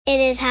It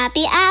is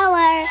happy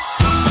hour.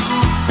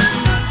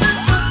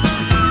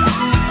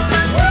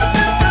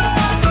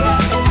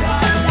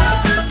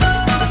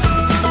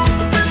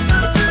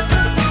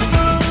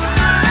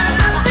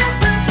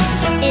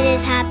 It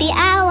is happy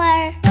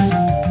hour.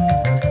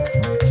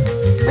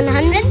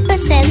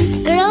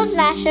 100% Girls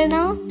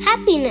National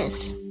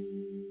Happiness.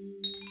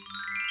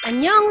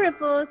 Annyeong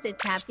Ripples,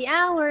 it's happy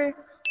hour.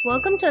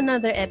 Welcome to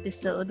another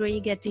episode where you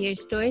get to hear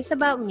stories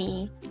about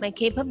me, my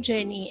K-pop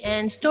journey,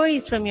 and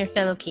stories from your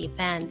fellow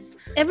K-fans.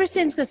 Ever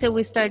since kasi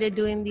we started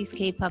doing these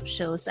K-pop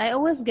shows, I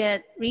always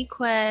get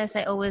requests,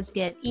 I always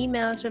get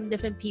emails from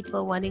different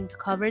people wanting to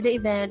cover the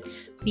event,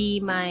 be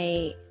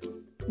my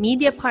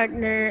media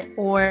partner,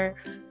 or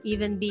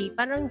even be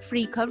parang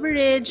free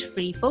coverage,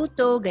 free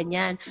photo,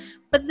 ganyan.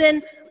 But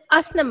then,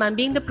 us naman,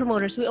 being the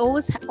promoters, we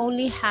always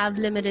only have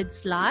limited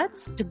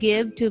slots to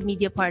give to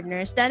media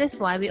partners. That is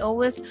why we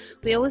always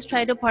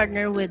try to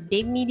partner with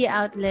big media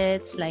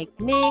outlets like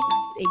Mix,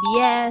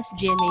 ABS,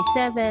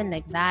 GMA7,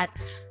 like that.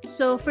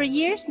 So for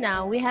years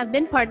now, we have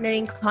been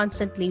partnering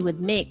constantly with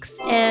Mix.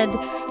 And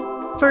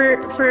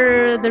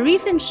for the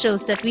recent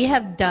shows that we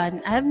have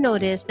done, I have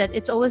noticed that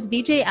it's always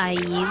VJ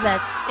IE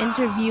that's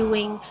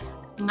interviewing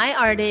my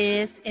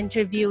artists,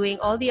 interviewing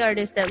all the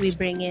artists that we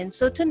bring in.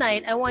 So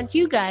tonight, I want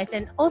you guys,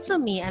 and also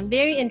me, I'm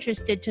very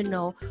interested to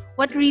know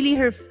what really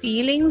her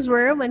feelings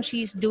were when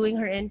she's doing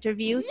her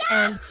interviews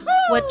and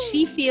what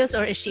she feels,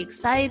 or is she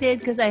excited?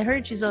 Because I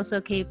heard she's also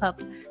a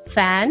K-pop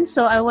fan.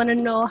 So I want to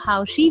know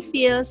how she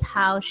feels,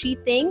 how she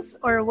thinks,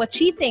 or what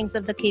she thinks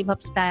of the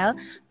K-pop style.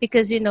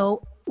 Because,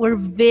 we're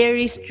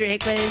very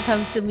strict when it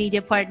comes to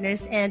media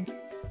partners, and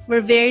we're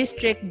very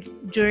strict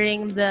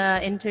during the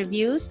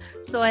interviews.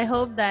 So I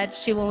hope that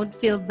she won't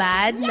feel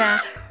bad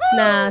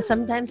na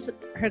sometimes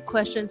her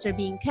questions are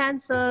being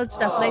canceled,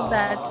 stuff like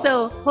that.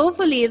 So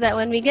hopefully that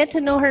when we get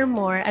to know her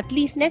more, at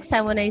least next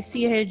time when I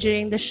see her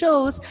during the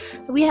shows,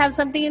 we have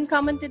something in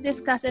common to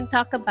discuss and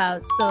talk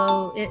about.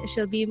 So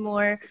she'll be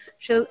more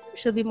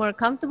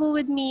comfortable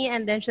with me,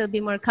 and then she'll be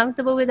more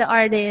comfortable with the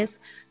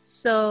artist.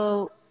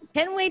 So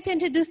can't wait to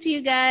introduce to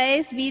you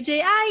guys VJ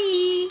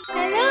IE.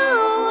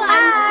 Hello!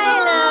 Hi!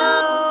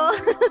 Hello!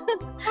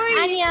 How are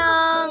you?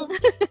 Annyeong!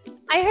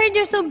 I heard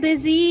you're so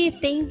busy.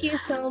 Thank you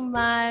so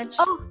much.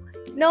 Oh,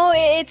 no,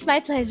 it's my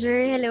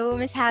pleasure. Hello,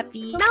 Miss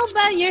Happy. Now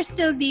ba you're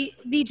still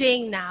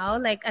VJing now,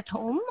 like at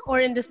home or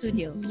in the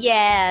studio?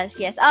 Yes.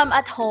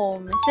 At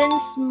home.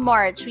 Since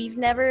March, we've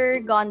never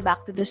gone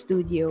back to the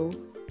studio.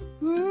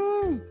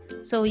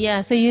 So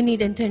you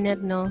need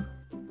internet, no?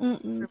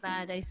 Mm-mm. Super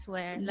bad, I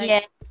swear.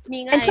 Yeah.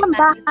 And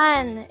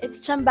chambahan. It's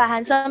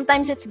chambahan.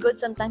 Sometimes it's good,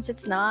 sometimes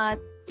it's not.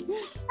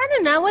 I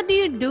don't know. What do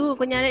you do?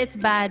 Kunyari, it's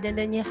bad and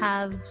then you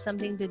have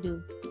something to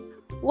do.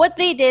 What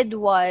they did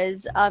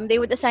was they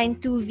would assign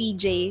 2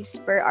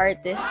 VJs per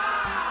artist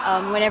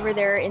whenever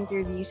there are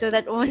interviews, so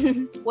that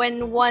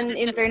when one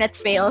internet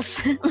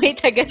fails, may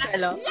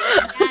tagasalo.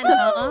 Yeah,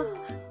 no?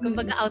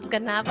 Kumbaga out ka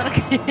na.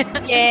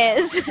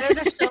 Yes. Pero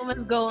the show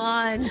must go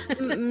on.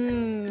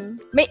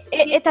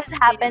 It has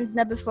happened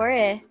na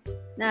before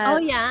na,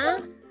 oh, yeah?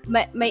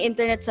 My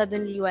internet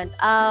suddenly went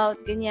out,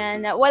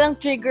 ganyan. Na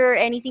walang trigger,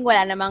 anything,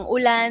 wala namang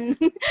ulan.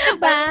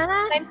 Diba?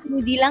 Sometimes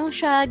moody lang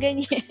siya,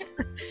 ganyan.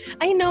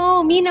 I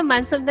know. Me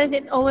naman, sometimes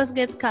it always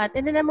gets cut.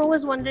 And then I'm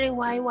always wondering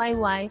why.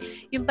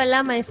 Yung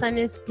pala, my son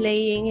is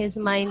playing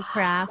his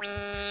Minecraft.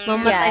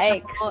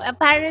 Mamatay ako.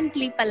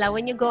 Apparently pala,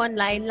 when you go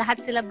online,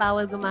 lahat sila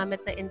bawal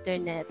gumamit ng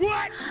internet.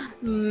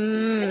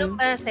 Ano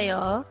ba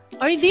sa'yo?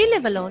 Or do you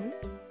live alone?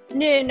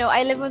 No,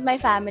 I live with my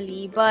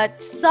family.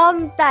 But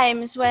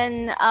sometimes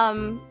when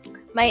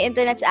my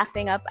internet's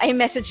acting up, I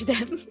message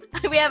them.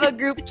 We have a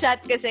group chat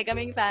kasi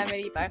kaming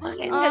family.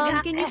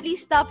 Can you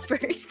please stop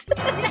first?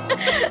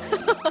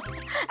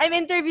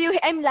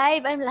 I'm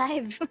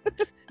live.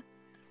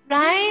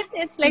 Right?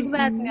 It's like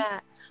that nga.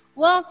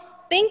 Well,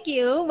 thank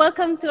you.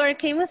 Welcome to our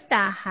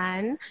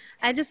K-Mustahan.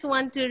 I just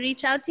want to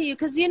reach out to you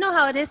because you know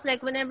how it is.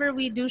 Like whenever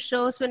we do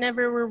shows,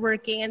 whenever we're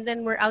working and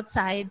then we're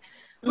outside,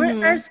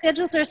 our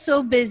schedules are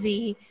so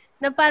busy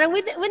na parang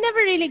we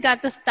never really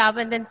got to stop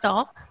and then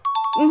talk.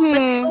 But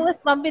we always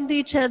bump into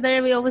each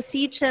other. We always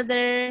see each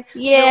other.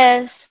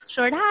 Yes.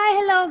 Short, hi,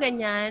 hello,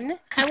 ganyan.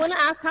 I want to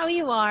ask how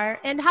you are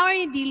and how are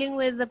you dealing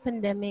with the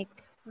pandemic?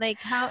 Like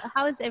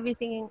how is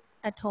everything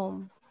at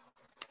home?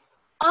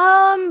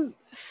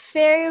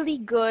 Fairly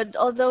good.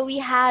 Although we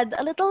had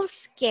a little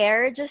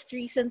scare just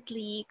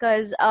recently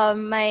because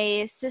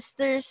my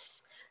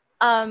sister's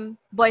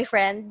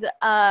boyfriend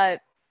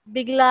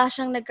bigla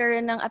siyang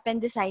nagkaroon ng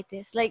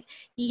appendicitis. Like,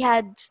 he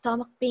had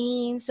stomach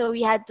pain, so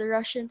we had to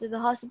rush him to the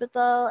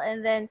hospital.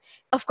 And then,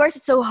 of course,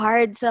 it's so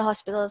hard sa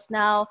hospitals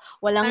now.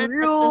 Walang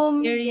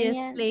room. That's a serious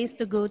place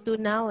to go to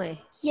now eh.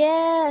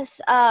 Yes.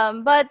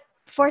 But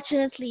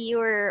fortunately,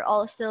 we're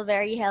all still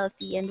very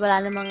healthy and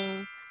wala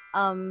namang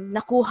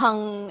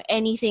nakuhang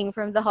anything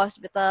from the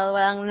hospital.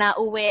 Walang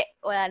nauwi,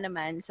 wala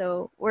naman.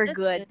 So, we're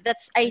good.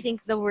 That's, I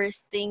think, the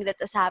worst thing that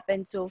has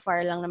happened so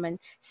far lang naman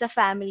sa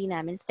family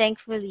namin.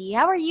 Thankfully.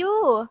 How are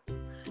you?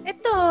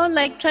 ito,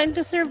 like trying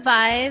to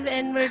survive,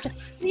 and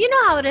you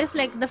know how it is,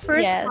 like the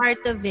first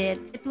part of it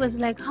was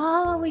like,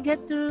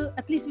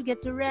 at least we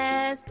get to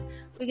rest,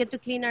 we get to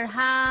clean our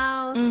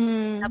house,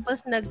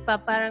 tapos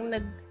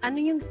ano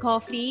yung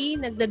coffee,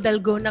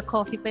 nagdadalgo na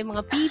coffee pa yung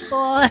mga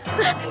people.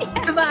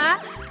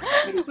 Diba?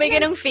 May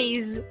ganong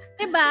phase.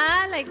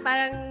 Diba? Like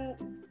parang,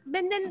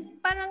 but then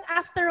parang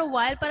after a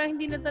while, parang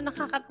hindi na to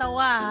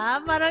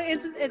nakakatawa. Ang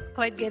it's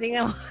quite getting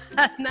a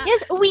na.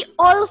 Yes, we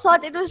all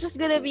thought it was just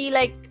gonna be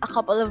like a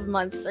couple of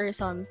months or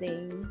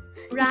something.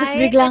 Right? Tapos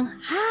biglang,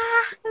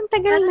 ang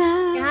tagal na.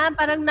 Yeah,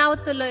 parang now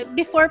tuloy.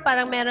 Before,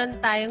 parang meron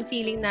tayong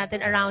feeling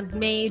natin around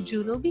May,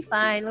 June, we'll be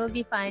fine.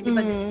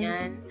 Diba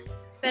ganyan?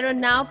 Pero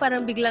now,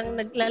 parang biglang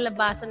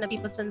naglalabasan na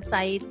people's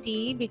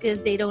anxiety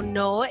because they don't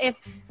know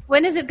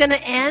when is it gonna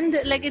end?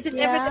 Like, is it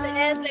ever gonna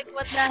end? Like,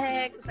 what the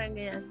heck? Parang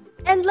ganyan.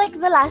 And like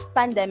the last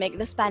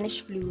pandemic, the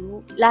Spanish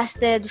flu,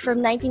 lasted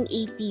from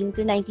 1918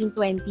 to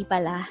 1920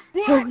 pala.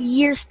 Yeah. So,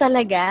 years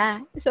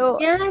talaga. So,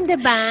 yeah,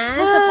 diba?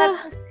 So,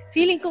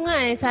 feeling ko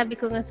nga sabi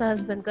ko nga sa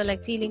husband ko,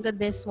 like, feeling ko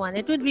this one,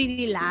 it would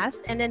really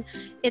last. And then,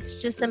 it's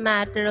just a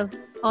matter of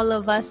all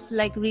of us,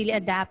 like, really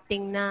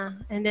adapting na.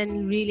 And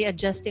then, really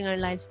adjusting our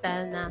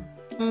lifestyle na.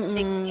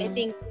 Like,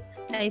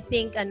 I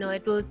think,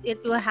 it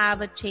will have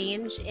a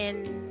change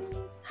in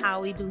how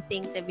we do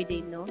things every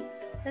day, no?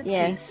 That's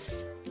great.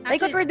 Actually,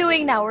 like what we're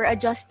doing now, we're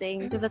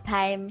adjusting to the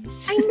times.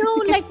 I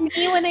know, like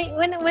me,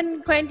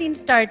 when quarantine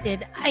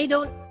started, I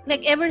don't,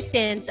 like, ever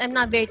since, I'm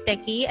not very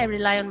techie. I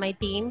rely on my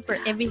team for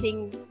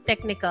everything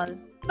technical.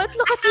 But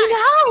look at you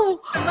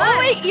now! Oh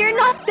wait, you're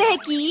not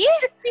techie?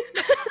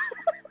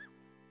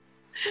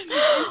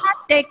 I'm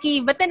not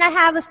techie, but then I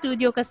have a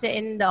studio kasi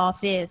in the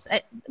office.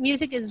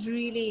 Music is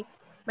really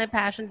my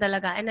passion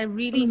talaga, and I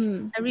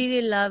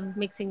really love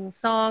mixing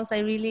songs. I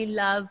really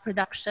love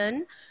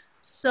production.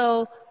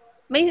 So,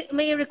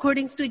 may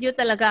recording studio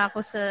talaga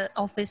ako sa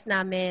office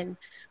namin.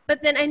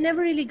 But then, I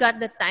never really got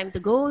the time to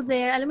go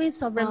there. Alam mo yung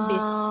sobrang busy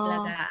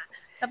talaga.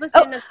 Tapos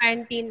yung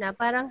nag-quarantine na,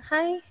 parang,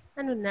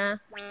 ano na?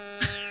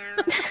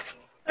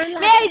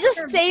 May I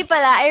just say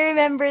pala, I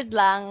remembered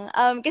lang,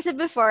 kasi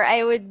before,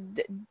 I would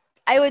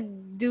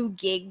do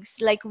gigs,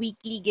 like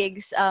weekly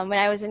gigs,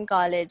 when I was in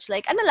college.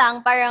 Like, ano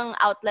lang, parang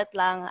outlet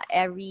lang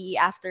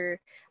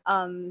after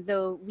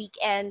the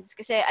weekends.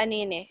 Kasi ano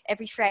yun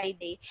every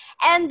Friday.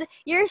 And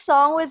your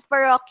song with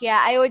Parokya,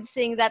 I would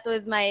sing that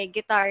with my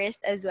guitarist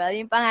as well.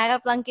 Yung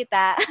Pangarap Lang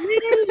Kita.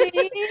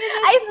 Really?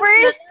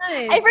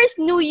 I first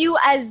knew you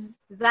as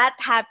that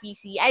Happy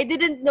C. I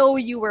didn't know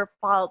you were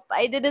pulp.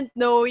 I didn't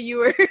know you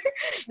were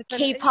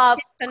K-pop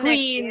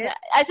queen.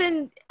 As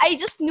in, I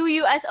just knew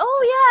you as,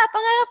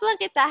 Pangarap Lang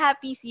Kita,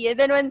 Happy C. And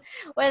then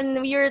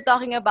when we were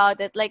talking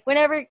about it, like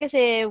whenever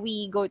kasi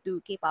we go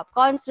to K-pop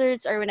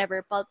concerts or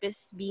whenever pulp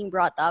is being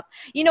brought up,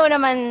 you know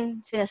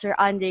naman sina Sir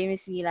Andre,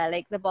 Miss Mila,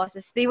 like the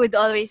bosses, they would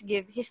always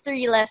give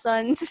history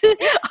lessons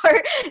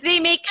or they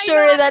make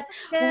sure that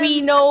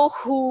we know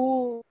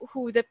who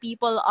the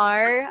people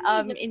are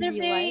in real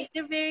life.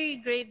 They're very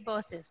great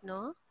bosses,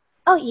 no?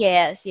 Oh,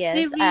 yes.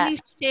 They really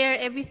share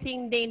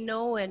everything they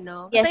know and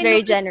know. Yes,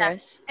 very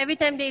generous. Every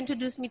time they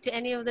introduce me to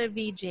any of their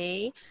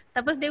VJ,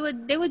 tapos they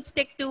would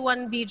stick to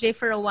one VJ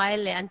for a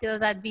while until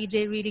that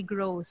VJ really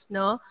grows,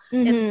 no?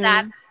 In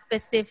that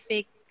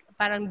specific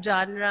parang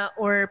genre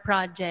or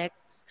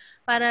projects.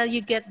 Para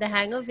you get the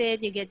hang of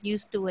it, you get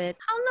used to it.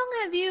 How long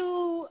have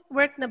you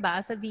worked na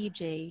ba sa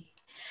VJ?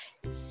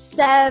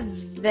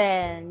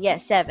 7.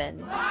 Yes,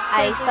 7.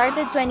 I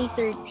started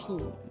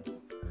 2013.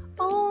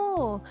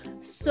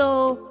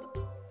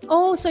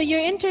 So your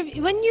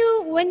interview, when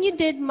you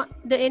did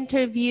the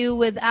interview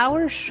with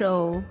our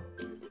show,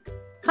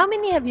 how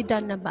many have you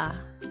done na ba?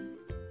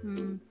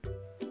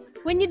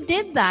 When you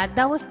did that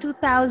was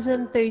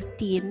 2013.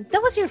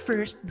 That was your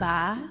first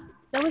ba?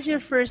 That was your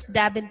first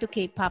dab into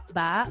K-pop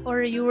ba?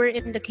 Or you were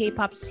in the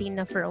K-pop scene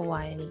na for a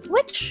while?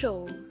 Which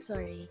show?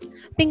 Sorry.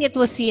 I think it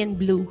was CN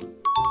Blue.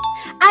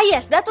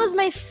 Yes, that was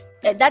my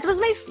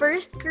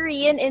first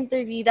Korean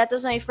interview. That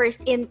was my first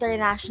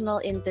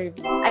international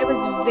interview. I was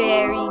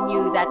very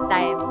new that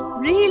time.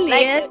 Really?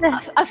 Like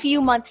a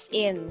few months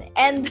in.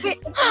 And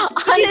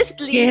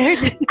honestly,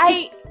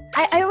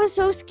 I was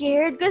so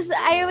scared because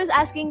I was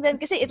asking them,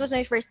 because it was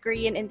my first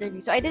Korean interview,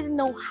 so I didn't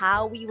know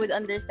how we would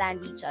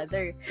understand each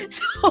other.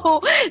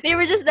 So they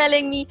were just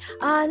telling me,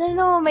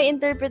 no, my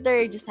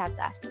interpreter, just have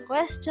to ask the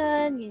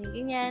question,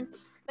 ganyan.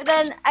 But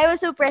then I was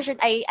so pressured.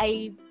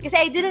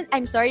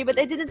 I'm sorry, but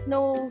I didn't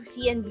know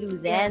CN Blue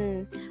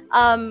then.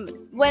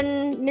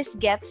 When Miss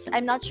Getz,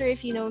 I'm not sure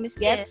if you know Miss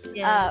Getz,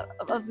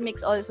 of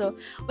Mix also,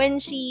 when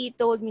she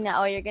told me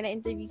na, you're gonna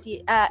interview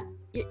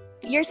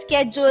your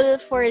schedule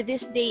for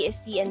this day is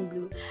CN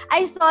Blue,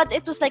 I thought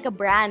it was like a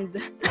brand.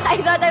 I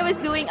thought I was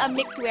doing a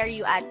Mix Where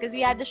You At, because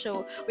we had a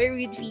show where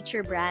we'd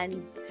feature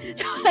brands.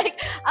 So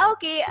like,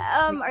 okay,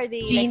 are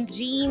they jeans. like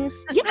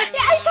jeans? Yeah,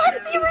 I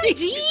thought they were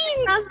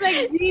jeans. Sounds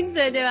like jeans,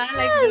 di ba?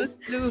 Like those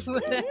blue.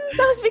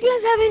 Tapos bigla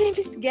sabi ni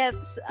Miss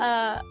Getz,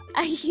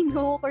 I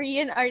know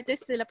Korean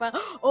artists sila pa.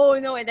 Oh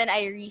no, and then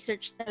I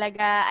researched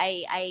talaga.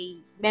 I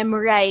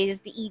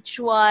memorized each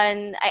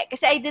one.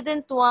 Kasi I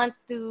didn't want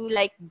to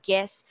like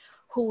guess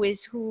who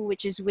is who,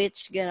 which is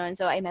which, ganon.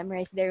 So I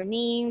memorized their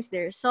names,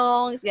 their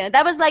songs, ganon.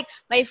 That was like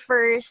my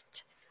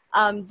first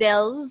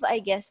delve, I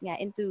guess nga,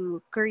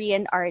 into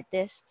Korean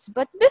artists.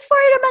 But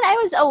before naman, I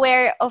was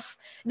aware of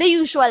the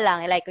usual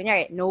lang. Like,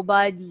 kunyari,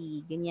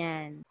 Nobody,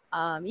 ganyan.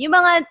 Yung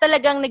mga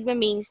talagang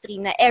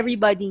nagme-mainstream na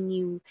everybody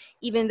knew,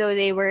 even though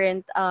they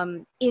weren't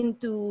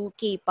into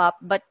K-pop,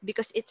 but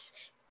because it's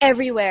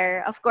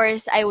everywhere, of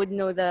course, I would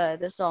know the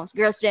songs.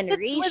 Girls'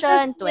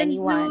 Generation,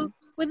 21.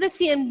 With the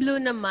CN Blue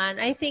naman,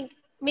 I think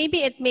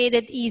maybe it made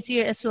it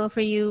easier as well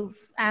for you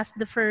as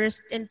the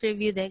first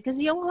interview then.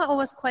 Because Younghwa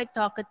was quite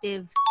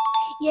talkative.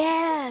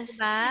 Yes.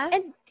 Diba?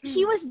 And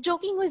he was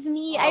joking with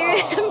me.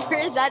 I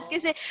remember that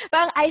kasi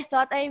parang I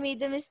thought I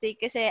made a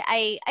mistake kasi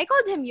I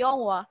called him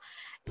Younghwa.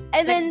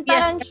 And then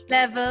parang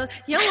level,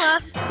 Younghwa.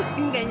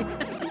 Ganyan.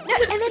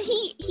 And then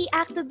he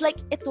acted like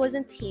it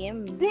wasn't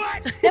him.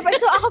 What? Diba?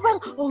 So ako bang,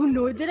 oh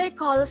no, did I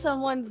call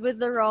someone with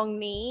the wrong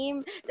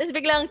name? Tapos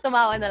biglang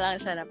tumawa na lang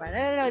siya na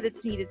parang, no,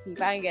 that's me.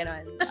 Parang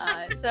ganon.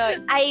 So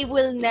I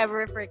will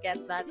never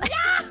forget that.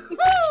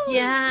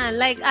 Yeah,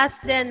 like us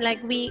then, like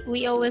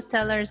we always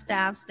tell our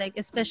staffs, like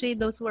especially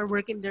those who are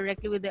working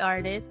directly with the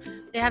artists,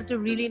 they have to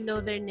really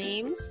know their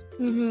names.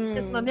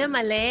 Because mamaya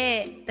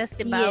mali. Tapos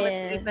diba?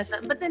 Yes.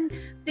 But then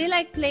they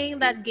like playing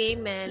that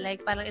game,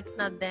 like parang it's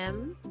not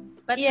them.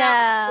 But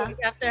yeah.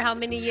 Now, after how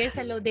many years,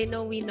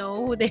 we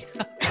know who they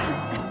are.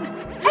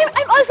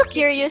 I'm also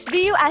curious, do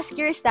you ask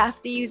your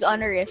staff to use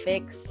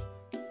honorifics?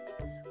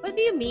 What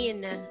do you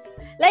mean?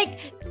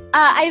 Like,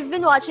 I've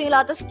been watching a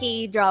lot of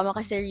K-drama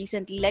kasi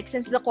recently, like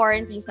since the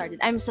quarantine started.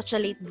 I'm such a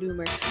late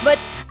bloomer. But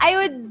I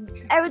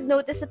would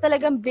notice na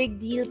talagang big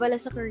deal pala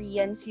sa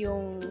Koreans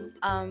yung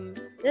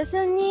there's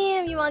a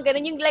name, yung mga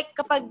ganun, yung like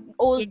kapag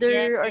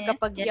older or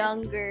kapag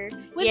younger.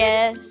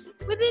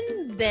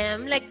 Within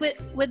them, like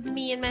with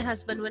me and my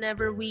husband,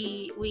 whenever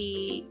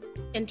we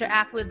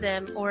interact with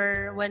them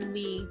or when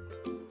we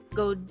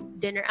go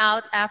dinner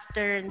out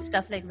after and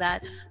stuff like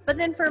that. But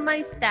then for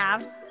my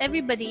staffs,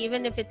 everybody,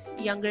 even if it's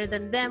younger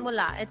than them,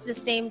 wala. It's the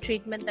same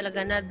treatment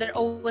talaga na they're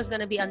always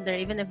gonna be under,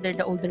 even if they're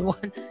the older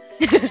one.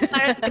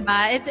 Parang,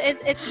 diba?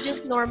 It's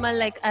just normal,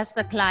 like as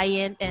a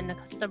client and a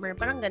customer,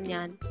 parang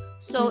ganyan.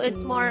 So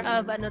it's more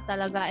of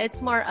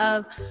it's more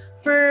of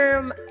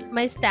for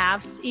my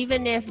staffs,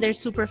 even if they're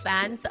super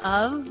fans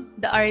of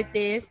the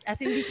artist,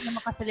 as hindi sila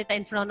makasalita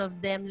in front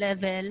of them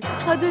level.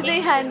 How do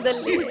they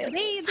handle it?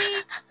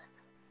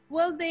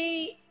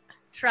 They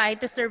try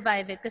to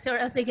survive it kasi or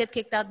else they get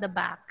kicked out the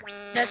back.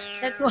 That's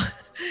what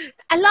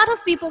a lot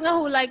of people nga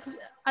who likes,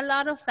 a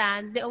lot of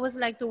fans, they always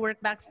like to work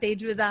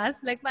backstage with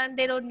us. Like parang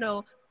they don't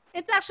know.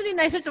 It's actually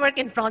nicer to work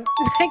in front,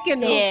 like, you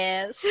know.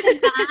 Yes.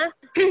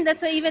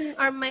 That's why even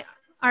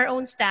our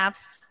own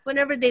staffs,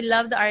 whenever they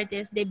love the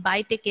artist, they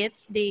buy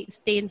tickets, they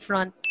stay in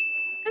front.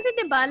 Kasi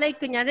diba, like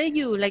kunyari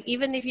you, like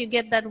even if you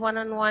get that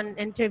one-on-one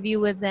interview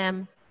with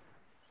them,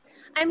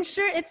 I'm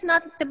sure it's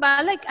not,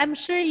 diba? Like, I'm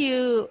sure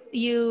you're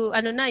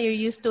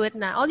used to it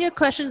na. All your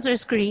questions are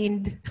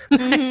screened.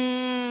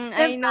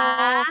 I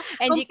know.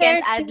 And you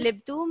can't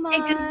ad-lib too much.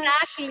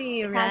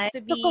 Exactly, right? Has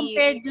to be. So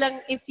compared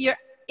lang if you're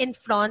in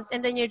front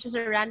and then you're just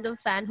a random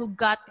fan who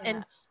got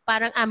and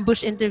parang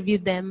ambush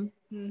interviewed them.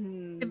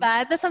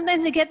 Diba? So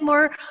sometimes they get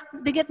more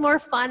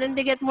fun and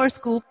they get more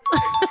scoop.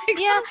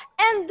 Yeah,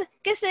 and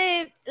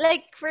kasi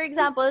like for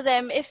example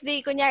them, if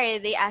they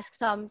kunyari they ask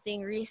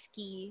something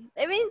risky,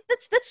 I mean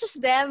that's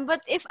just them.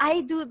 But if I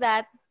do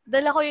that,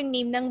 dala ko yung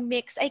name ng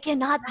Mix, I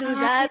cannot do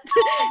that.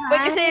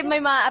 But kasi may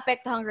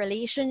maapektuhang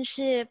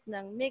relationship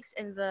ng Mix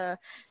and the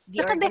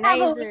organizer. They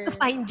have a way to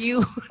find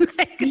you.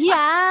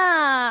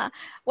 Yeah.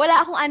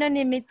 Wala akong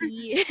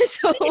anonymity.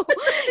 So,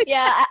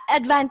 yeah,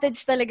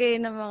 advantage talaga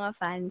yun ng mga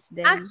fans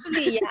din.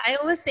 Actually, yeah, I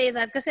always say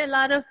that kasi a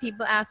lot of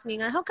people ask me,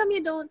 how come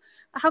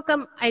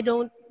I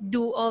don't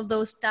do all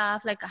those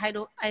stuff? Like, I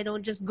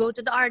don't just go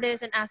to the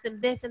artist and ask them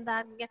this and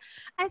that.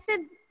 I said,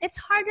 it's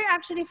harder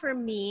actually for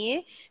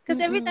me because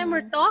every time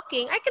we're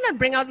talking, I cannot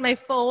bring out my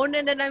phone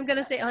and then I'm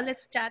gonna say, oh,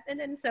 let's chat and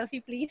then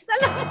selfie, please.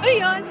 Alam mo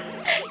yun?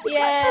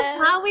 Yeah.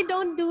 How we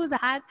don't do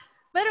that.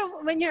 But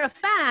when you're a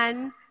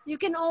fan, you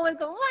can always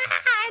go, wah,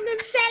 and then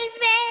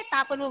selfie.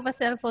 Tapon mo pa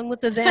cellphone mo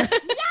to them.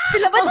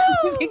 Sila pa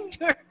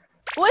picture.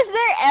 Was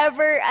there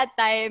ever a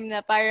time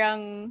na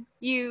parang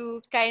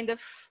you kind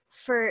of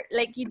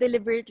you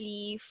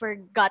deliberately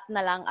forgot na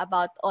lang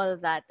about all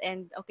that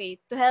and okay,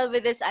 to hell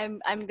with this,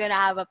 I'm gonna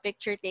have a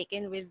picture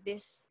taken with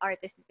this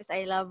artist because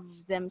I love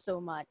them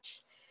so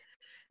much.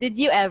 Did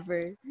you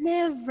ever?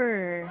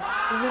 Never.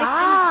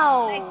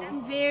 Wow.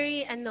 I'm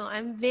very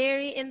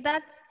in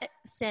that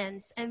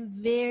sense, I'm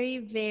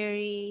very,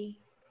 very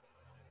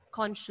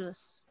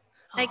conscious.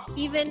 Like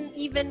even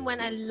when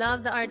I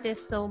love the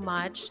artist so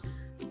much,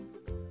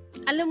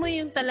 alam mo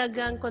yung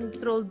talagang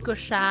controlled ko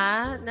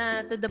siya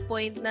na to the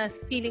point na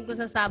feeling ko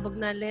sasabog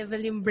na level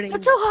yung brain.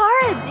 That's so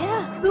hard.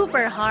 Yeah.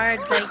 Super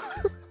hard. Like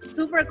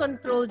super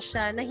controlled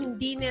siya na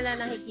hindi nila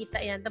nakikita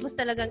yan. Tapos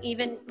talagang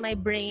even my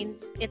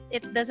brains, it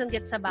doesn't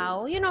get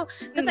sabaw. You know,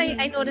 because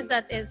I noticed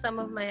that in some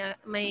of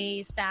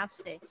my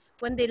staffs,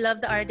 when they love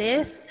the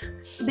artist,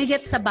 they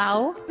get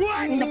sabaw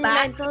in the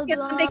back.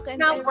 They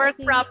cannot work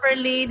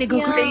properly. They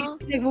go crazy.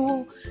 They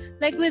go,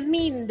 like with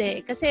me,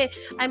 hindi. Kasi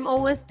I'm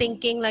always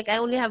thinking like I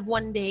only have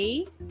one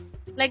day.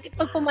 Like,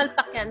 pag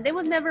pumalpak yan, they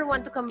would never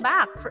want to come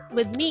back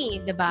with me,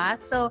 diba?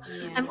 So,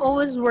 I'm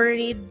always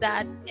worried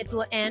that it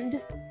will end.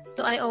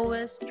 So, I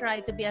always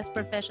try to be as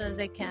professional as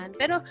I can.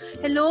 Pero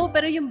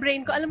yung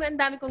brain ko, alam mo, ang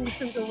dami kong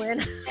gustong gawin.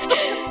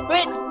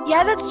 Wait,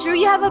 yeah, that's true.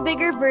 You have a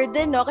bigger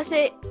burden, no?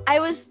 Kasi I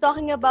was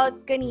talking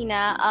about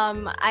kanina,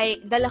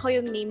 dala ko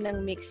yung name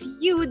ng mix.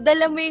 You,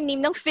 dala mo yung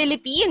name ng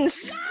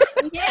Philippines.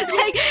 Yes. It's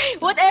like,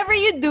 whatever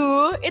you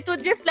do, it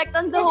would reflect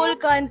on the whole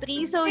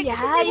country. So, yeah,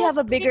 you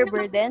have a bigger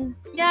burden.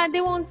 Yeah,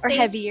 they won't say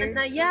heavier.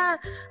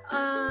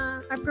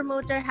 Our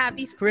promoter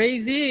Happy's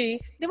crazy.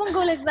 They won't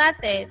go like that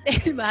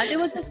diba? They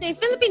will just say,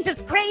 Philippines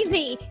is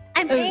crazy.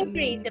 I'm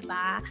angry,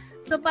 diba?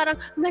 So parang,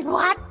 I'm like,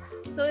 what?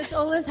 So it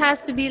always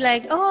has to be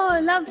like, oh,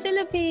 love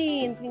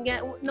Philippines.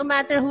 No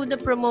matter who the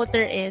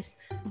promoter is,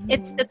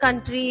 it's the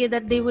country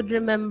that they would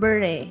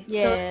remember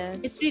Yes. So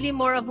it's really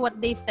more of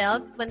what they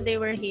felt when they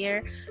were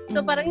here.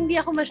 So parang hindi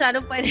ako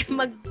masyadong pwede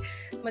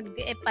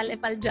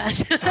mag-epal-epal dyan.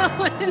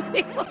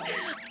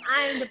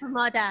 I'm the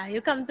promoter.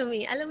 You come to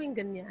me. Alam mo yung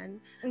ganyan.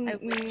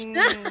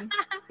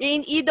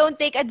 You don't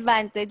take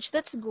advantage.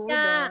 That's good.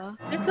 Yeah.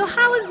 So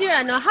how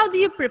do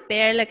you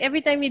prepare? Like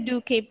every time you do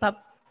K-pop,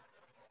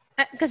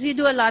 because you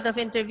do a lot of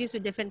interviews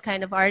with different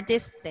kind of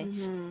artists.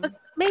 But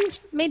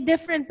may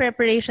different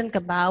preparation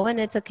ka ba when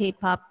it's a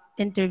K-pop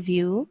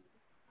interview?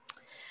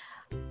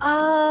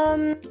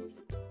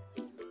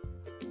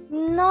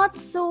 Not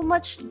so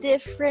much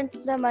different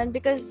naman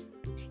because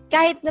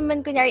kahit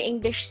naman kunyari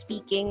English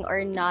speaking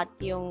or not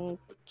yung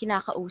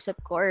kinakausap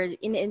ko or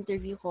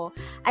in-interview ko,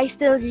 I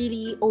still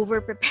really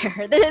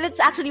over-prepare. That's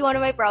actually one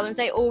of my problems.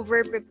 I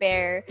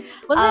over-prepare.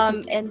 But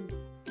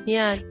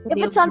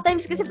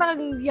sometimes kasi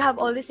parang you have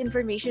all this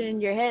information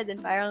in your head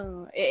and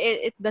parang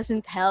it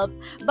doesn't help.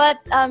 But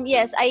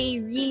yes,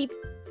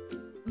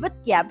 but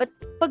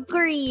pag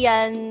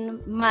Korean,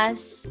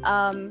 mas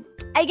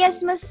I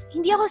guess mas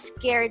hindi ako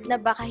scared na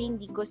baka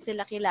hindi ko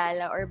sila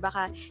kilala or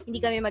baka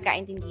hindi kami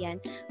magkaintindihan.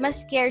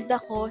 Mas scared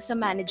ako sa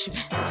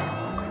management.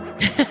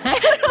 I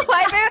don't know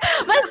why, pero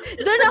mas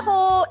doon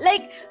ako,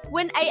 like,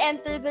 when I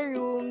enter the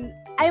room,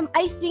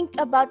 I think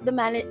about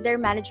their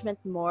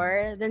management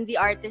more than the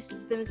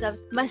artists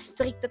themselves. Mas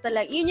stricto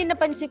talaga. Yun yung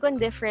napansin kong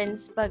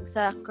difference pag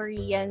sa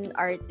Korean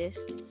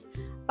artists.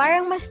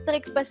 Parang mas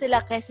strict pa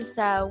sila kaysa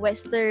sa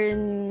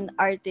Western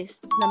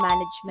artists na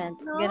management.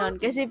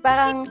 Ganon. Kasi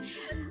parang...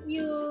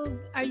 You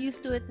are used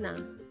to it na?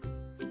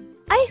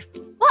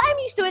 I'm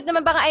used to it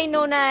naman. Baka I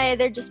know na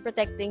they're just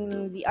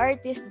protecting the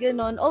artist,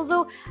 ganon.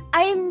 Although,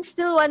 I'm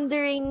still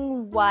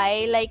wondering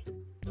why. Like,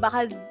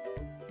 baka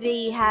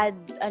they had,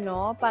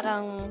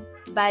 parang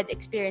bad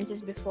experiences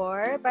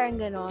before. Parang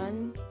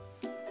ganon.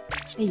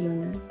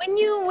 Ayun. When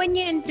you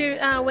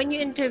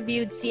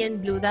interviewed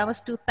CN Blue, that was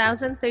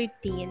 2013.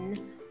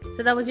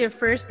 So that was your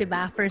first,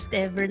 diba? First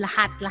ever,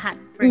 lahat.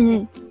 First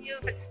interview,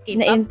 first K-pop.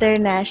 Na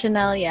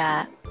international,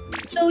 yeah.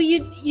 So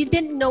you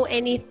didn't know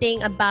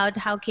anything about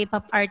how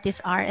K-pop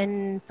artists are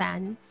and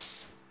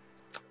fans?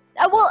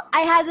 Well,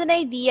 I had an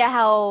idea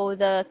how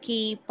the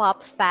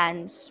K-pop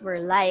fans were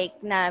like,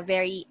 na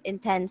very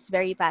intense,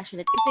 very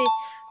passionate. Kasi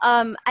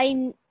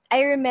I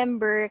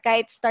remember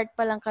kahit start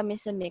pa lang kami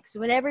sa mix,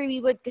 whenever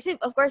we would, kasi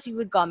of course we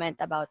would comment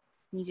about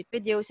music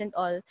videos and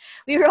all,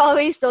 we were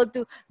always told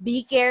to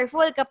be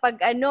careful kapag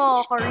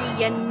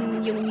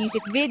Korean yung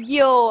music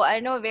video,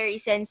 very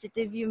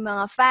sensitive yung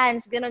mga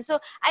fans, ganun. So,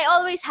 I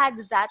always had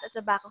that at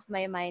the back of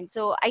my mind.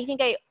 So, I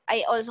think I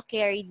also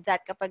carried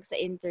that kapag sa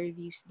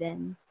interviews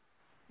then.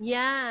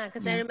 Yeah,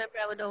 because I remember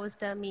I would always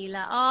tell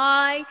Mila,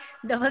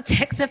 double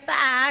check the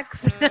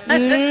facts. That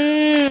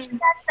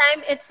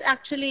time,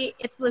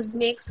 it was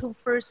Mix who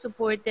first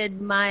supported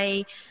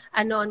my,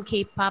 on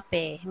K-pop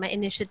my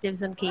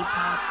initiatives on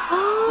K-pop.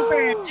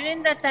 Super.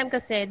 During that time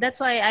kasi, that's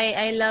why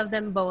I love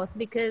them both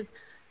because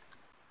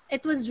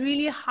it was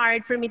really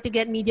hard for me to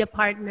get media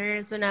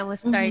partners when I was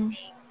starting.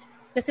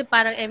 Kasi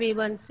parang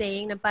everyone's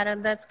saying na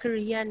parang that's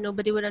Korean,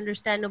 nobody would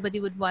understand,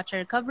 nobody would watch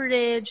our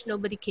coverage,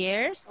 nobody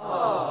cares.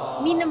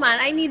 Me naman,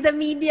 I need the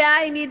media,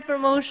 I need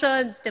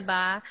promotions,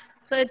 diba?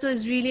 So it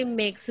was really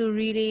Mix who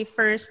really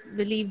first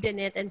believed in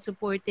it and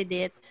supported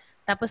it.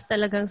 Tapos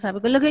talagang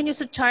sabi ko, lagay nyo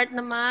sa chart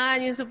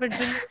naman, yung Super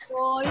Junior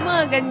ko, yung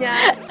mga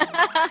ganyan.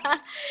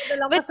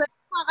 But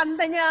mga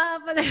kanta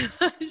niya,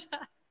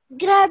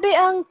 grabe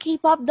ang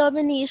K-pop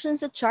domination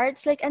sa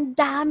charts. Like, ang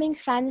daming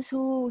fans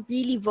who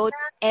really vote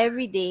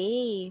every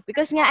day.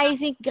 Because nga, I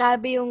think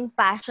grabe yung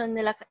passion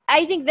nila.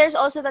 I think there's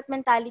also that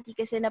mentality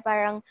kasi na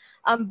parang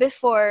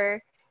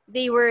before,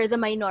 they were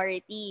the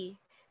minority.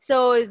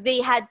 So,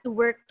 they had to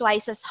work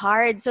twice as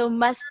hard. So,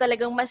 mas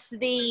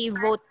they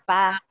vote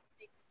pa.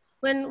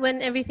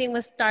 When everything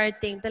was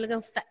starting,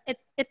 talagang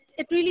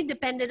it really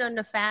depended on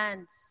the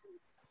fans.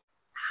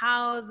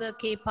 how the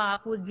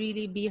K-pop would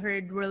really be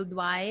heard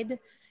worldwide,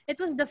 it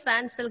was the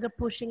fans talaga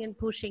pushing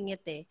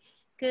it eh.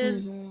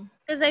 Because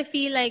I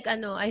feel like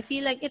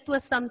it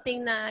was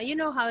something na, you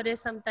know how it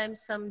is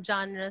sometimes some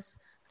genres,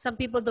 some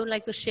people don't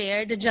like to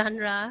share the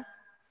genre.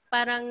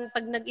 Parang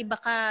pag nag-iba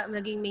ka,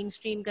 naging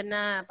mainstream ka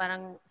na,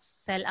 parang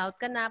sell out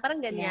ka na, parang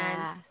ganyan.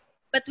 Yeah.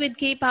 But with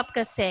K-pop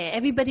kasi,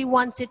 everybody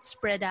wants it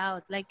spread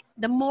out. Like,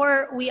 the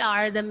more we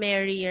are, the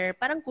merrier.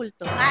 Parang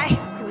kulto. Ay!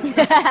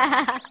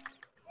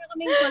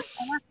 Kaming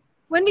kulto.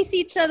 When we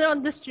see each other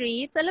on the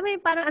streets, alam mo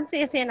yung parang ang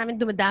saya-saya namin,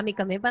 dumadami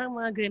kami. Parang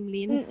mga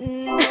gremlins.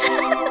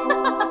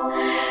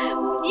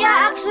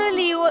 Yeah,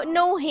 actually,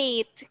 no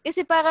hate.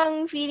 Kasi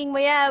parang feeling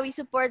mo, yeah, we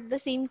support the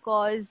same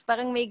cause.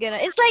 Parang may gano'n.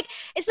 It's like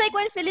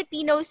when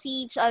Filipinos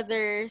see each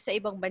other sa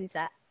ibang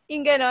bansa.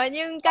 Yung gano'n.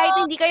 Yung kahit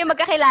hindi kayo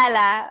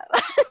magkakilala.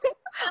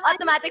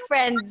 Automatic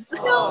friends.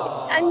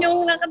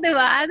 Anyong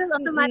diba?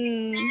 Automatic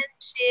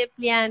friendship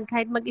yan.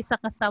 Kahit mag-isa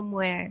ka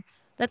somewhere.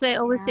 That's why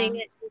I always say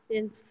it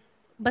since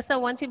basta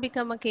once you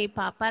become a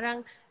K-pop,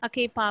 parang a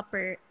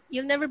K-popper,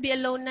 you'll never be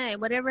alone na eh.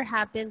 Whatever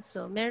happens,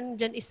 so meron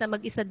dyan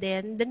mag-isa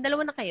din, then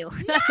dalawa na kayo.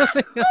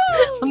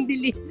 Ang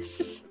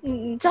bilis.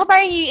 Tsaka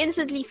parang you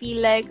instantly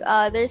feel like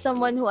there's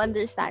someone who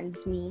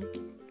understands me.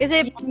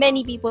 Kasi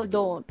many people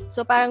don't.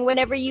 So parang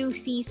whenever you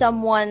see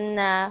someone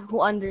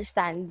who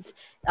understands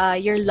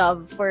your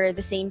love for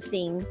the same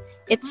thing,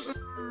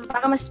 it's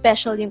parang mas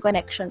special yung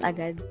connection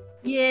agad.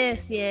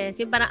 Yes.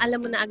 Yung parang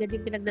alam mo na agad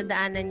yung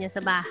pinagdadaanan niya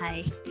sa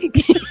bahay.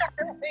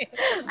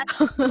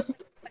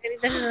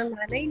 Pagalitan na ng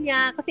nanay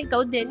niya. Kasi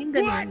ikaw din, yung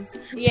ganun.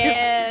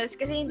 Yes.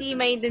 Kasi hindi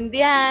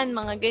maintindihan,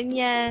 mga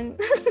ganyan.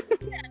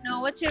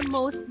 What's your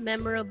most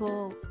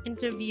memorable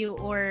interview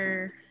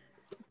or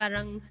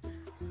parang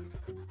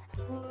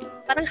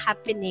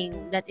happening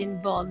that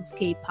involves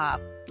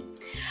K-pop?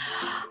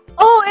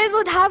 Oh, it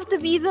would have to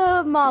be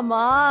the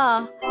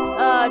Mama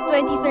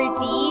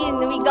 2013.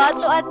 We got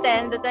to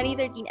attend the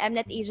 2013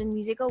 Mnet Asian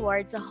Music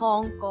Awards sa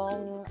Hong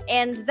Kong.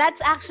 And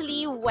that's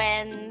actually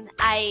when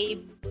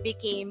I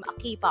became a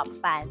K-pop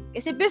fan.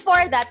 Kasi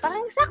before that,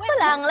 parang sakto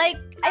lang. Like,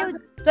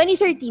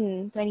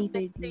 2013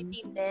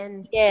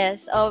 then.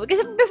 Yes. Oh,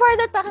 kasi before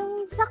that,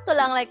 parang sakto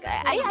lang. Like,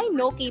 I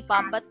know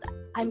K-pop, but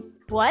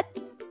what?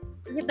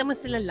 Nakita mo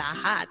sila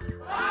lahat.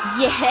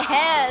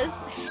 Yes!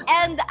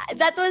 And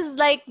that was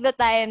like the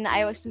time na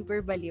I was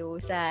super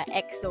baliw sa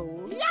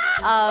EXO.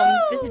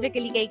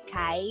 Specifically kay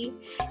Kai.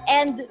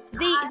 And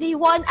they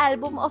won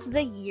Album of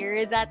the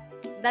Year that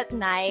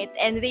night.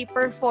 And they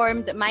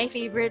performed my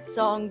favorite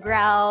song,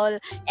 Growl.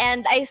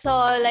 And I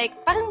saw like,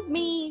 parang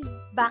may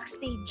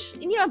backstage.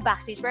 Hindi naman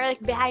backstage, pero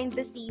like behind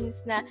the scenes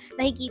na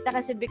nakikita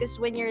kasi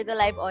because when you're the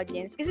live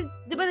audience. Kasi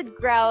di ba the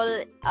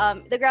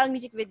Growl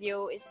music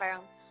video is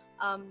parang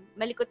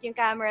malikot yung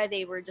camera,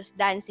 they were just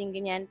dancing,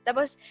 ganyan.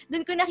 Tapos,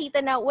 dun ko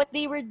nakita na what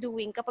they were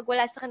doing kapag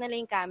wala sa kanila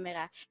yung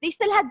camera. They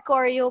still had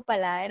choreo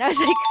pala. And I was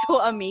like so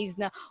amazed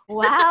na,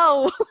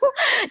 wow!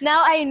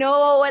 Now I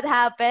know what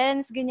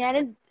happens, ganyan.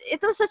 And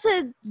it was such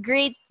a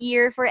great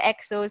year for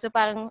EXO. So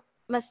parang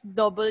mas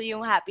double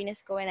yung happiness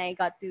ko when I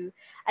got to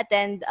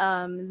attend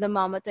the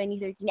Mama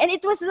 2013. And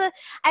it was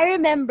I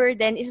remember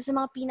then, isa sa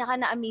mga pinaka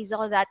na-amaze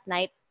ako that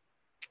night,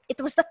 it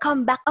was the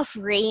comeback of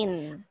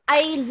Rain.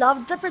 I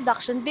loved the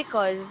production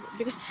because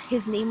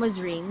his name was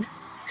Rain.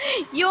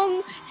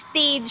 Yung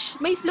stage,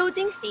 may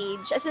floating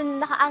stage, as in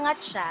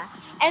nakaangat siya.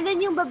 And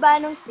then yung baba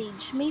ng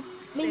stage, may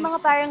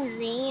mga parang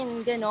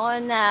rain,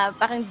 gano'n, na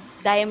parang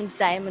diamonds,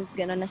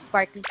 gano'n, na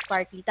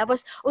sparkly.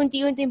 Tapos,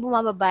 unti-unti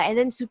bumababa. And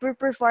then, super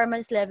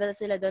performance level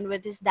sila doon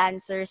with his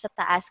dancers sa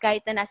taas,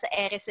 kahit na nasa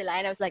ere sila.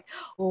 And I was like,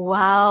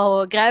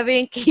 wow, grabe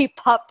yung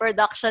K-pop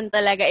production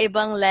talaga,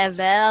 ibang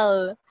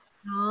level.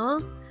 No?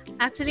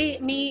 Actually,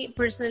 me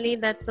personally,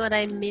 that's what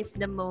I miss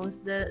the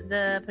most,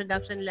 the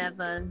production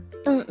level.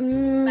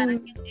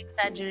 Parang yung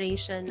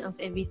exaggeration of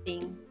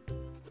everything.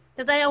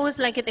 Because I always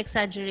like it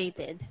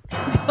exaggerated.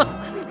 So,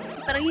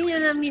 parang yun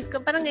yung na-miss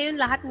ko. Parang ngayon,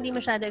 lahat hindi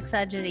masyado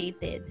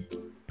exaggerated.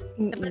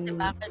 Dapat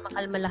diba,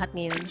 kalma lahat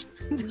ngayon.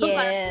 So,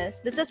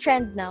 yes, that's a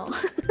trend now.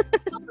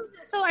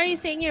 So, are you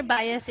saying your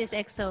bias is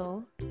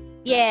EXO?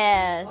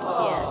 Yes.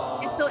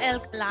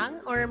 EXO-L ka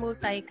lang or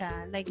multi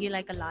ka? Like, you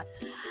like a lot?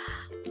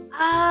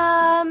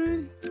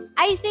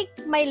 I think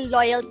my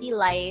loyalty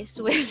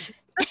lies with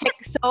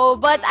EXO,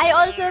 but I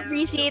also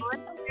appreciate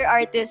other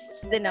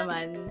artists din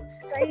naman.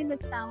 Tayo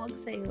nagtawag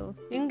sa'yo.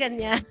 Yung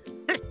ganyan.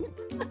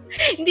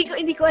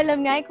 hindi ko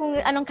alam nga kung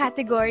anong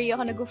category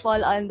ako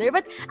nag-fall under,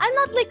 but I'm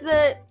not like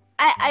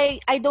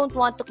I don't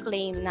want to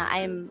claim na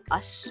I'm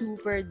a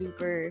super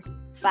duper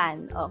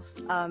fan of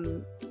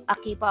a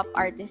K-pop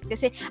artist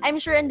kasi I'm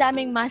sure ang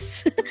daming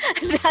mas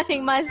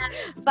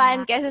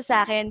fan kesa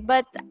sa akin,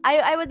 but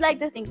I would like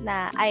to think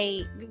na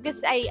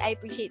because I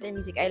appreciate their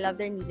music. I love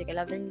their music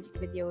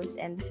videos,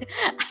 and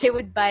I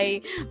would buy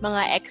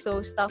mga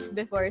EXO stuff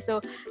before. So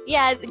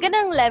yeah,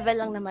 ganang level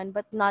lang naman,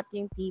 but not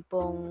yung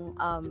tipong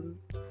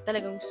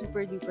talagang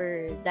super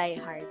duper die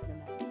hard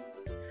naman.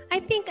 I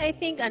think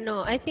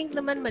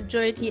naman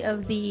majority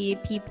of the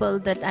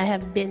people that I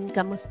have been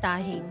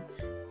kamustahing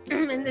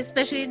And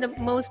especially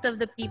most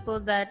of the people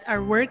that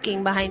are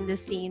working behind the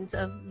scenes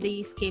of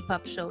these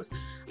K-pop shows,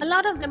 a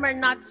lot of them are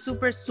not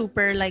super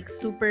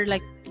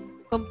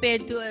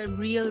compared to a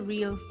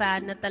real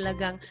fan na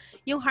talagang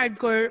yung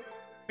hardcore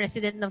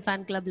president ng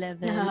fan club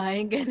level.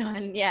 Ay,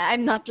 ganon. Yeah,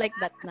 I'm not like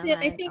that naman.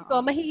 I think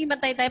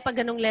mahihimatay tayo pag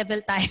ganong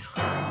level tayo.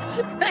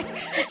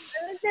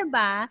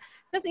 Diba?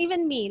 Because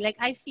even me, like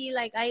I feel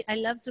like I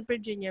love Super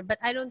Junior, but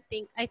I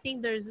think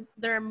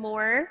there are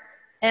more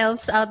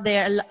else out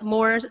there,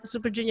 more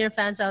Super Junior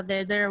fans out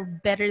there that are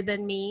better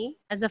than me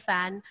as a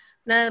fan,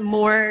 na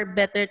more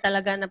better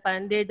talaga, na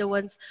parang they're the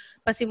ones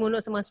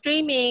pasimuno sa mga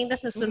streaming,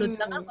 tas nasunod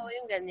lang ako,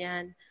 yung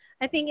ganyan.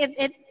 I think it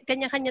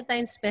kanya-kanya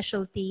tayong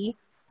specialty.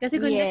 Kasi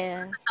kung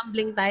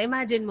tumbling tayo,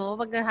 imagine mo,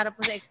 pag harap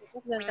mo sa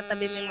expo,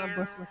 katabi mo yung mga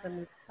boss mo sa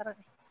mix. Parang,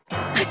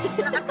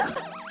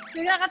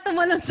 bigla ka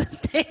tumalon sa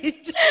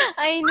stage.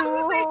 I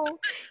know.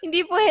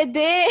 Hindi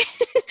pwede.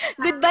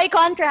 Goodbye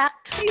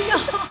contract. I know.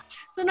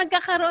 So,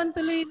 nagkakaroon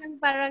tuloy ng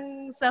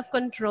parang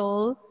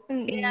self-control.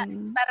 Kaya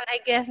parang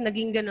I guess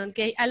naging ganun.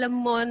 Kaya alam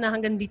mo na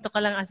hanggang dito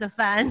ka lang as a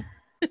fan.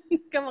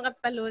 Hindi ka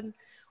makatalon.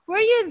 Were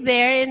you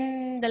there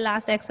in the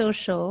last EXO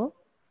show?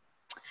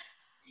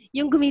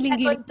 Yung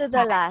gumiling-giling. I got to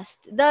the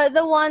last.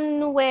 The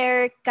one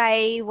where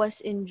Kai was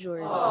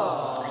injured.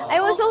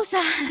 I was so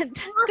sad.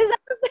 Because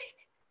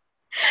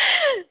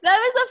that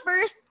was the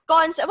first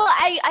concert. Well,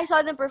 I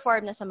saw them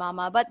perform na sa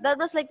Mama, but that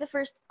was like the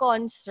first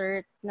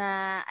concert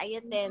na I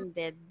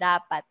attended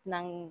dapat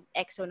ng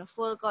EXO na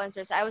full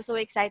concert. So I was so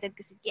excited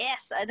kasi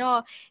yes,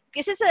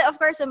 kasi of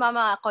course sa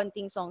Mama,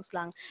 konting songs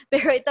lang.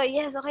 Pero ito,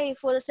 yes, okay,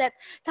 full set.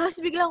 Tapos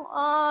biglang,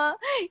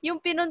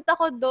 yung pinunta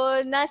ko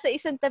doon, nasa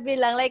isang tabi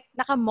lang, like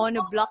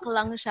naka-monoblock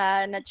lang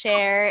siya na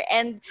chair,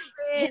 and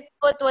his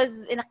foot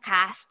was in a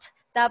cast.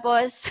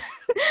 Tapos,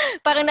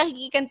 parang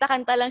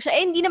nakikikanta-kanta lang siya.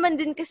 Hindi naman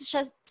din kasi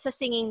siya sa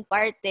singing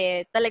part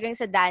Talagang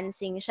sa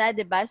dancing siya,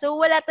 'di ba? So,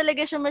 wala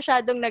talaga siya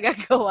masyadong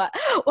nagagawa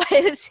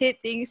while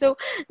sitting. So,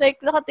 like,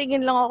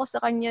 nakatingin lang ako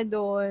sa kanya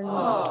doon.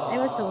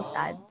 I was so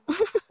sad.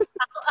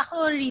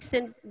 Ako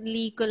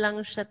recently ko lang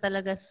siya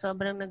talaga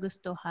sobrang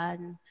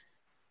nagustuhan.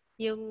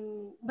 Yung,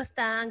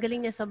 basta, ang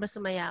galing niya sobrang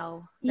sumayaw.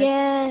 Like,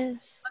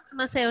 yes. Pag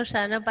sumasayaw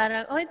siya, na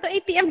parang, ito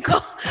ATM ko.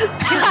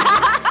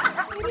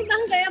 Hindi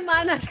lang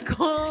kayamanat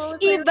ko.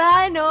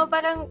 Iba, no?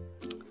 Parang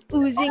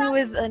oozing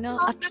with,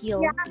 appeal.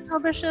 Yeah,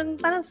 sobrang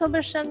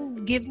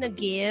siyang give na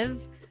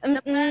give. Na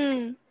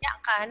parang,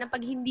 ka, na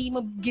pag hindi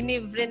mo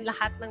give rin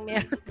lahat ng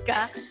meron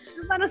ka,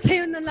 parang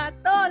sa'yo na lahat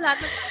ng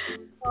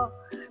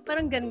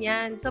parang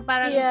ganyan. So,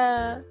 parang,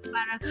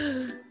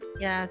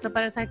 so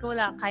parang sabi ko,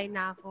 wala, kain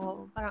na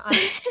ako. Parang,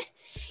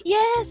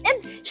 yes,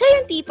 and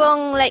siya yung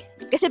tipong, like,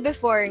 kasi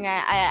before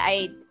nga,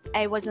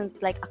 I wasn't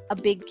like a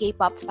big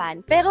K-pop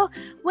fan. Pero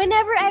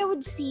whenever I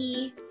would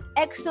see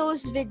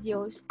EXO's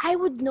videos, I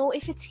would know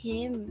if it's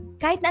him.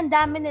 Kahit na ang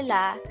dami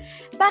nila,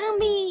 parang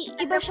may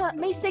iba siya,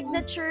 may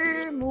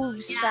signature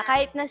moves siya.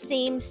 Kahit na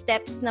same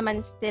steps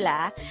naman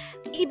sila,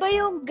 iba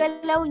yung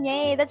galaw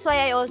niya That's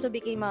why I also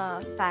became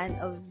a fan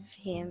of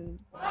him.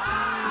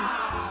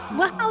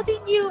 Well, how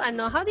did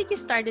you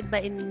started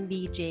ba in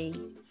VJ?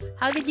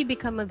 How did you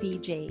become a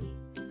VJ?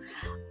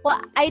 Well,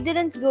 I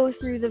didn't go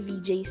through the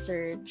VJ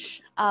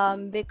search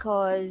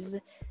because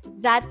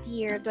that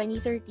year,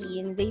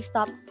 2013, they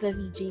stopped the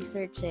VJ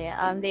search.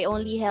 They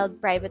only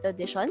held private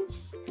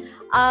auditions.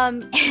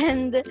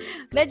 And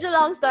medyo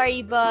long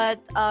story, but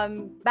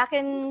back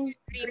in...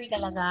 Dream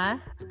talaga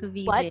to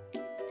VJ? What?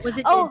 Was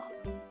it...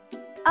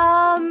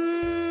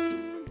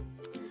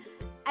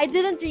 I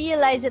didn't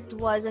realize it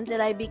was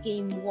until I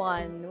became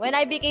one. When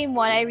I became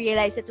one, I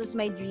realized it was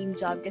my dream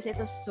job because it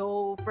was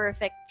so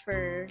perfect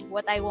for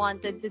what I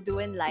wanted to do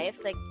in life.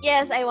 Like,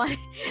 yes, I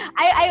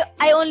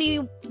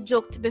only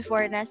joked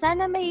before na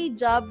sana may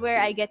job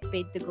where I get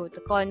paid to go to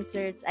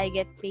concerts, I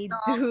get paid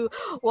to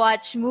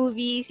watch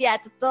movies,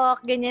 to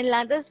talk, ganyan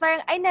lang. Tapos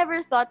parang I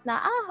never thought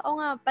na, oo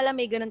nga, pala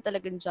may ganun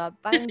talagang job.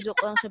 Parang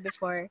joke lang siya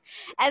before.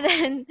 And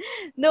then,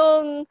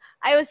 nung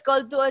I was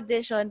called to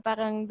audition,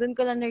 parang dun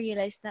ko lang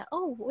na-realize na,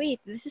 oh,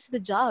 wait, this is the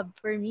job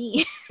for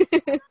me.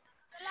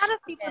 A lot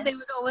of people, they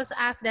would always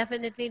ask,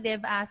 definitely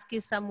they've asked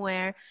you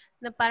somewhere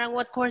na parang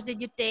what course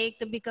did you take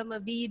to become a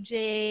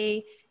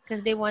VJ because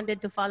they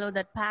wanted to follow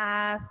that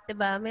path,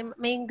 diba?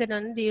 May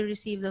ganun, do you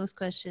receive those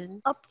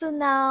questions? Up to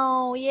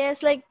now,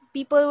 yes, like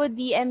people would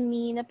DM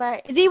me na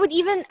parang, they would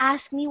even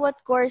ask me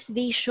what course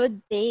they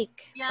should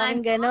take.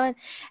 Parang ganun.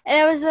 And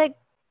I was like,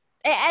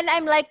 and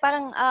I'm like,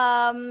 parang,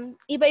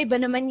 iba-iba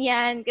naman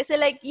yan. Kasi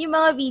like, yung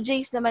mga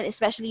VJs naman,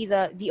 especially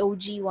the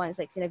OG ones,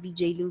 like sina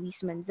VJ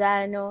Luis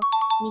Manzano,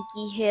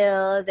 Nikki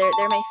Hill,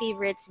 they're my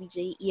favorites,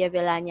 VJ Ia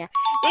Villania.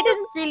 They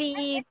didn't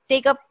really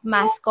take up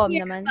mass comm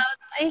naman.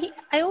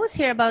 I always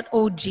hear about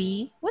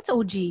OG. What's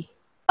OG?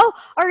 Oh,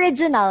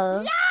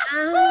 original.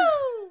 Yeah!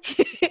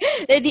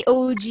 They're the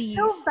OGs.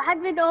 So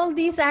bad with all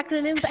these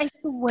acronyms, I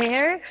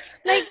swear.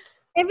 Like,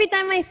 every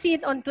time I see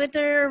it on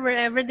Twitter,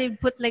 wherever they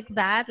put like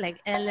that,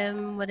 like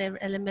LM, whatever,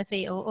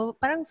 LMFAO,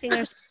 parang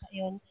singers pa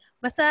yun.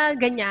 Basta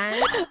ganyan.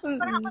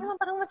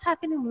 Parang what's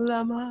happening?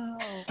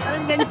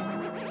 Parang ganyan.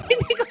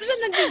 Hindi ko siya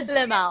naging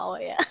Lamao,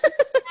 yeah.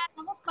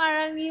 tapos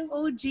parang yung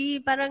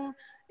OG, parang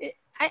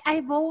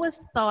I've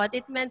always thought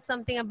it meant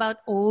something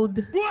about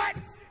old. What?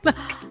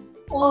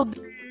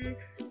 Older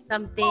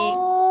something.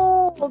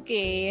 Oh,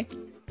 okay.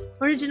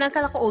 Original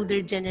kala ko older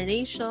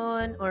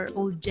generation or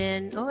old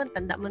gen. Oh,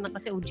 tanda mo na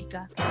kasi OG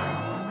ka.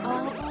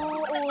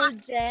 Oh,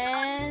 old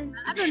gen.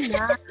 Ano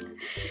na?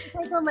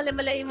 Kasi ko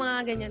mali-mali yung mga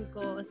ganyan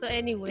ko. So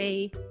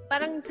anyway,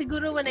 parang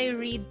siguro when I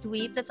read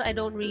tweets, that's why I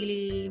don't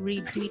really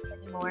read tweets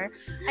anymore.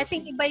 I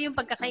think iba yung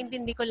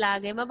pagkakaintindi ko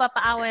lagi.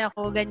 Mapapaaway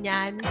ako,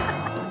 ganyan.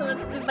 So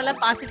yun pala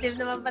positive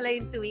naman pala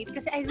yung tweet.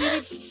 Kasi I really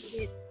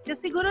read it.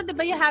 Kasi siguro, di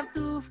ba, you have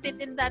to fit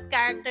in that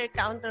character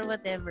count or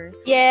whatever.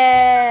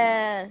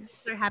 Yes.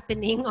 Or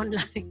happening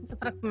online. So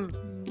parang,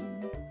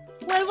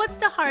 Well, what's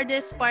the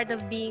hardest part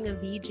of being a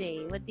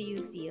VJ? What do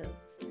you feel?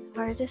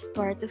 Hardest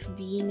part of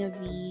being a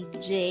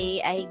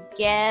VJ, I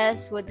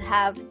guess, would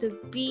have to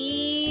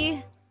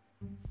be...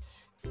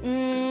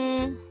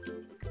 ano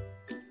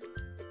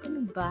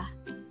ba?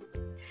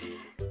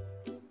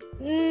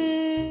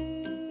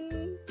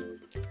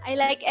 I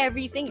like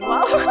everything.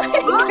 Wow, I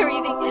like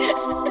everything.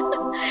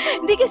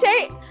 Hindi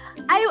kasi,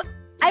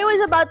 I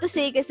was about to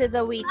say kasi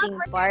the waiting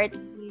part.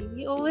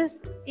 You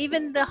always,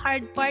 even the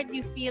hard part,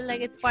 you feel like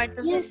it's part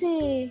of Yes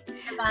it.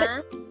 Diba?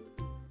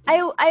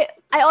 I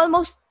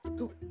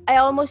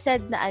almost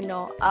said na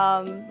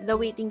the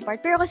waiting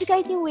part. Pero kasi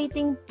kahit yung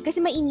waiting,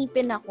 kasi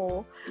mainipin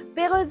ako.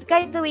 Pero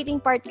kahit the waiting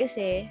part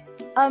kasi,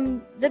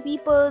 the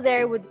people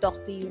there would talk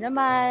to you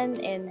naman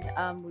and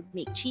would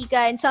make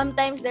chika. And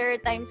sometimes there are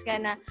times ka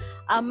na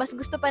mas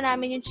gusto pa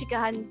namin yung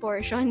chikahan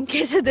portion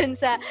kaysa dun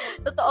sa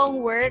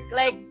totoong work.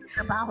 Like,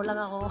 trabaho lang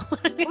ako.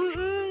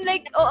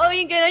 like,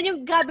 yung gano'n,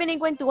 yung grabe na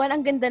yung kwentuhan,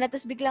 ang ganda na,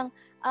 tapos biglang,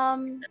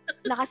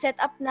 naka-set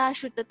up na,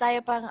 shoot na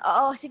tayo, parang,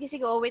 sige,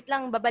 wait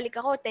lang,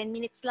 babalik ako, 10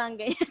 minutes lang,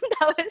 ganyan.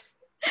 Tapos,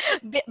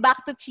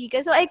 back to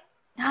chika. So,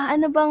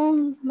 ano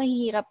bang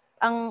mahirap?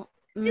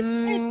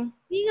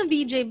 Being a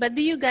VJ, but do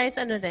you guys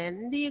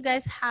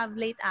have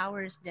late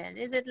hours then?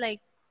 Is it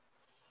like,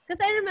 because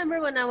I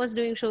remember when I was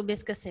doing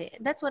showbiz kasi,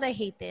 that's what I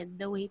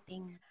hated, the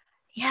waiting.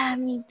 Yeah,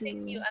 me too.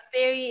 Like I'm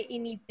very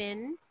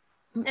inipin.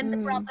 And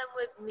the problem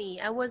with me,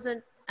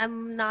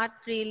 I'm not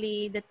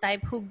really the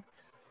type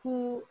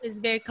who is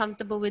very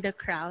comfortable with the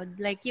crowd.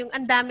 Like, yung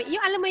andami,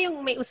 yung alam mo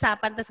yung may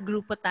usapan, tas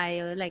grupo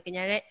tayo. Like,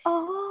 kanyari,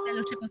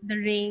 Fellowship of the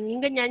Ring,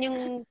 yung ganyan,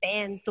 yung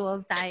 10,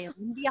 12 tayo.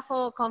 Hindi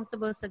ako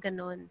comfortable sa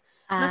ganun.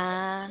 Mas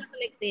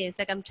like this,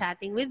 like I'm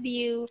chatting with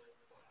you.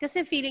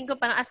 Kasi feeling ko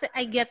parang as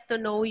I get to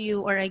know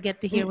you or I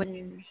get to hear what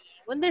you're saying.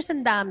 When there's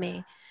ang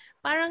dami,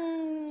 parang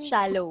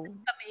shallow.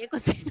 Kami,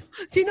 kung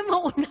sino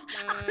mauna.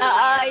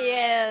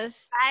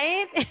 Yes.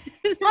 Right?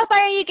 So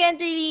parang you can't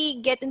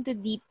really get into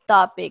deep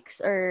topics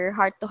or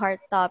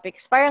heart-to-heart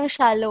topics. Parang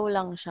shallow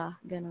lang siya.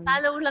 Ganun.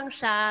 Shallow lang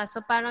siya.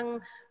 So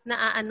parang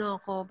naaano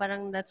ako.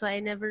 Parang that's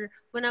why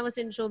when I was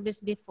in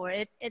showbiz before,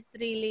 it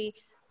really,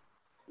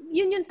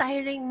 yun yung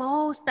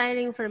most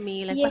tiring for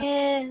me. Like,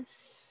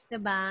 yes.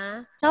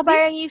 Diba? So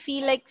parang you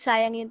feel like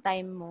sayang yung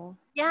time mo.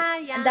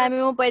 Yeah. Ang dami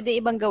mo pwede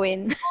ibang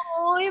gawin.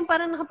 Oo, yung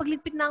parang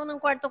nakapagligpit na ako ng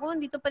kwarto ko,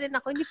 hindi pa rin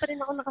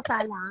ako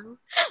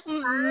nakasalang.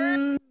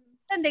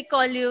 And they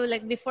call you,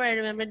 like before, I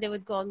remember they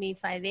would call me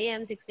 5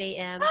 a.m., 6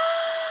 a.m.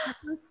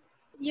 Tapos,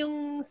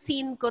 yung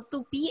scene ko,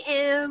 2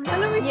 p.m.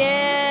 Alam mo,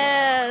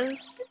 yes!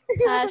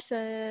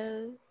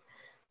 Hassle.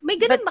 May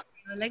ganun ba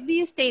kayo? Like, do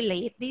you stay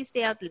late? Do you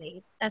stay out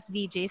late as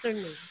DJs or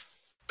no?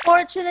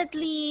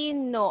 Fortunately,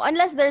 no.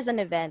 Unless there's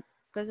an event.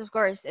 Because of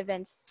course,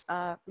 events,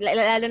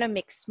 lalo na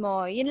mix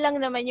mo, yun lang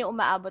naman yung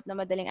umaabot na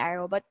madaling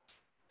araw. But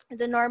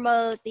the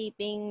normal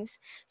tapings,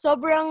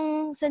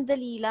 sobrang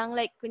sandali lang.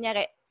 Like,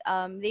 kunyari,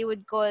 they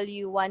would call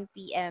you 1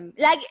 p.m.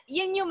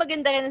 Yun yung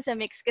maganda rin sa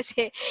mix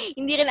kasi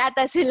hindi rin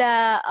ata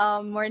sila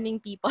morning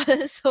people.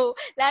 So,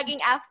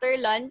 laging after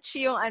lunch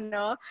yung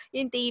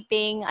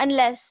taping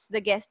unless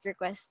the guest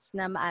requests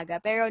na maaga.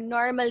 Pero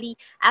normally,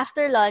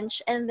 after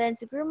lunch and then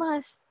siguro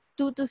mga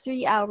 2 to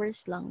 3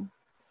 hours lang.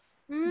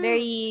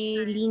 Very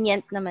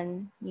lenient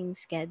naman yung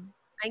sked.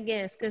 I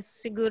guess,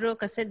 siguro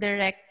kasi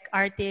direct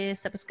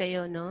artist, tapos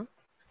kayo, no?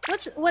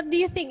 What do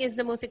you think is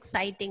the most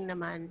exciting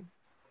naman?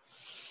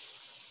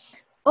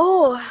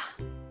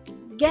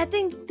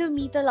 Getting to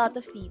meet a lot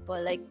of people.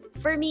 Like,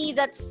 for me,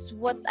 that's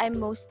what I'm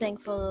most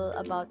thankful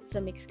about sa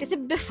mix. Kasi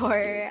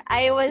before,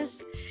 I'm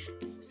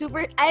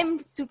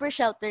super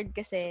sheltered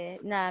kasi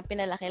na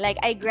pinalaki. Like,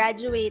 I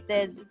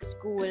graduated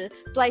school,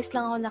 twice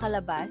lang ako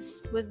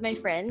nakalabas with my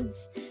friends.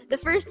 The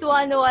first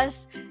one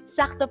was,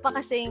 sakto pa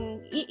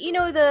kasing, you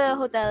know the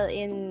hotel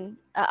in,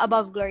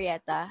 above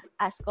Glorieta,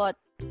 Ascot,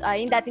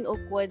 yung dating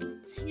Oakwood.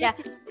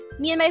 Yes. Yeah.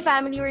 me and my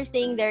family were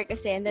staying there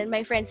kasi, and then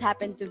my friends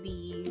happened to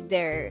be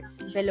there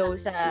below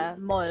sa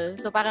mall.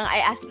 So parang I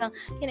asked lang,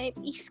 can I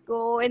please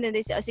go? And then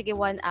they said, oh, sige,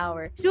 1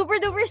 hour. Super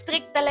duper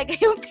strict talaga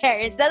yung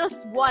parents. That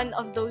was one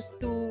of those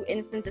 2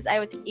 instances I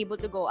was able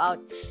to go out.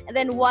 And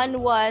then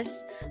one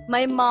was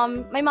my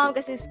mom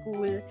kasi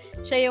school,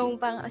 siya yung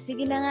parang, oh,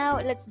 sige na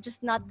nga, let's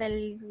just not tell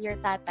your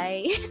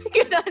tatay.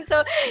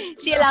 So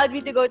she allowed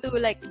me to go to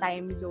like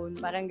time zone,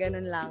 parang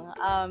ganun lang,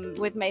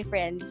 with my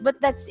friends.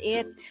 But that's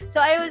it. So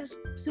I was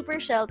super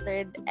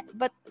sheltered,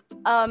 but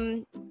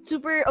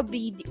super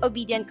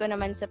obedient ko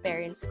naman sa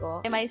parents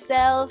ko.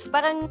 Myself,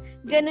 parang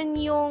ganun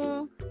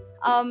yung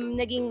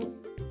naging,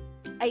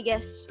 I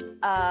guess,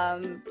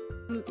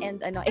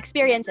 and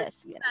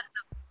experiences. Yeah.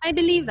 I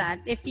believe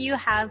that if you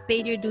have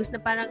paid your dues na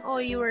parang, oh,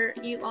 you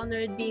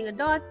honored being a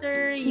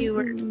daughter, you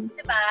were,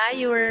 diba?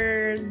 You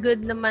were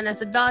good naman as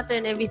a daughter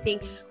and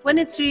everything. When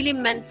it's really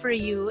meant for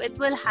you, it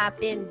will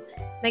happen.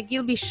 Like,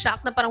 you'll be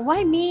shocked na parang,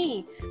 why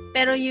me?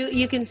 Pero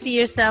you can see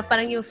yourself,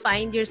 parang you'll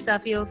find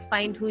yourself, you'll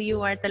find who you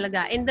are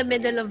talaga in the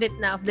middle of it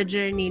now, of the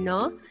journey,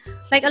 no?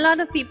 Like, a lot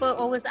of people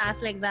always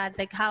ask like that,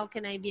 like, how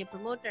can I be a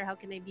promoter? How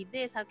can I be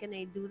this? How can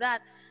I do that?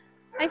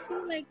 I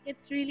feel like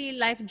it's really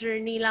life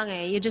journey lang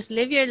eh. You just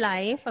live your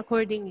life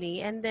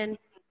accordingly, and then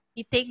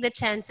you take the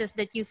chances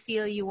that you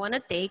feel you want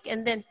to take,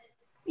 and then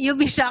you'll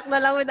be shocked na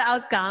lang with the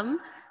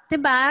outcome.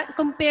 Diba?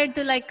 Compared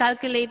to like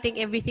calculating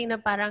everything na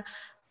parang,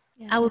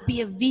 I will be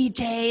a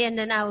VJ and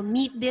then I'll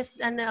meet this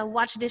and I'll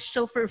watch this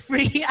show for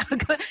free.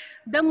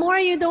 The more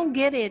you don't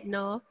get it,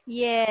 no?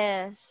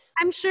 Yes.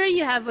 I'm sure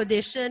you have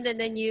auditioned, and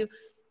then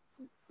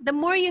the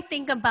more you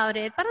think about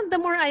it, parang the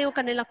more ayaw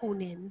ka nila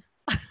kunin.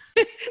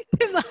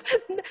 Diba?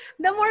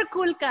 The more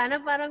cool ka na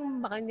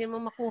parang baka hindi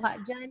mo makuha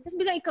dyan. Tapos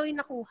bigla ikaw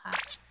yung nakuha.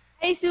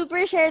 I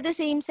super share the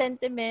same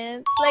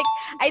sentiments. Like,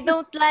 I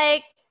don't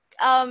like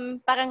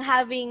parang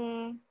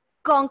having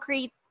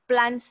concrete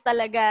plans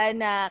talaga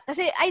na,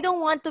 kasi I don't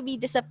want to be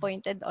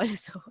disappointed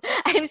also.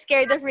 I'm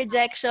scared of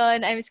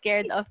rejection. I'm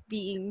scared of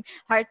being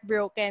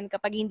heartbroken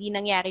kapag hindi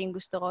nangyari yung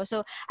gusto ko.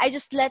 So, I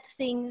just let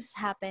things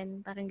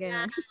happen. Parang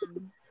ganun.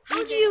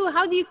 How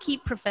do you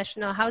keep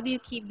professional? How do you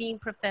keep being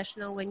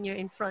professional when you're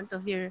in front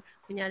of an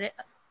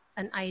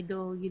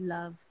idol you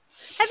love?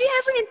 Have you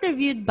ever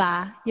interviewed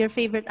your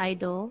favorite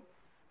idol?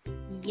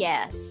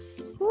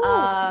 Yes.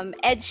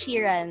 Ed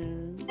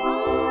Sheeran.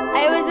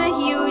 I was a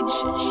huge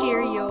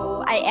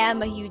Sheerio. I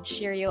am a huge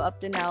Sheerio up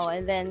to now.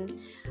 And then,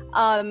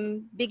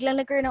 biglang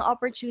nagkaroon ng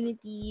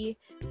opportunity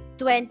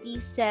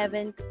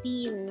 2017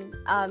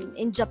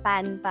 in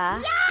Japan pa.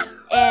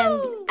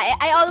 And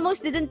I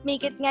almost didn't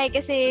make it nga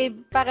kasi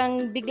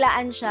parang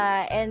biglaan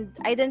siya and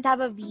I didn't have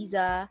a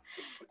visa.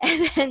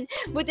 And then,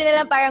 buti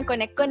na lang parang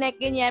connect,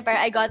 ganyan.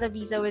 Parang I got a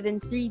visa within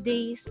 3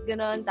 days,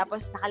 ganon.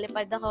 Tapos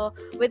nakalipad ako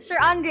with Sir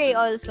Andre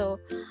also.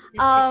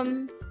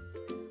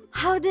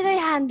 How did I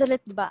handle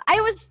it ba?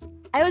 I was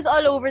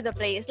all over the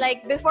place.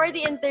 Like, before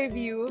the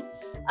interview,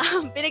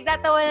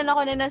 pinagtatawanan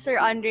ako na Sir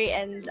Andre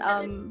and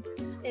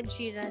Ed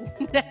Sheeran.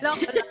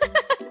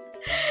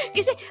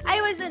 Kasi I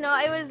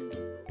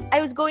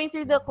was going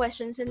through the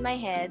questions in my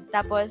head.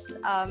 Tapos,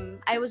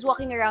 I was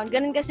walking around.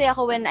 Ganun kasi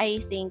ako when I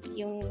think,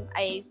 yung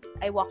I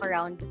walk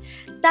around.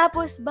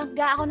 Tapos,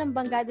 bangga ako ng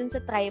bangga dun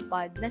sa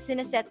tripod na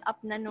sineset up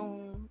na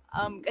nung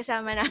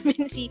kasama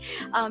namin si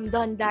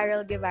Don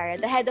Daryl Guevara,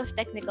 the head of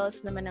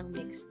technicals naman ng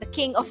Mix, the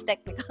king of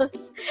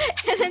technicals.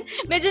 And then,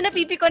 medyo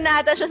napipiko na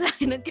ata siya sa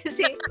akin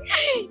kasi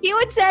he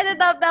would set it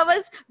up,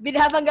 tapos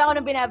binabangga ako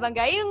ng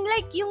binabangga. Yung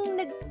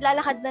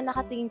naglalakad na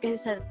nakatingin kasi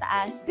sa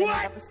taas, ganun,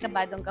 tapos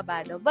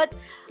kabadong-kabado. But,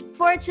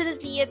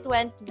 fortunately, it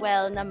went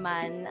well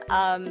naman.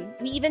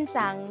 We even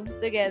sang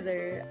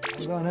together.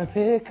 I'm gonna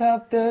pick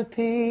up the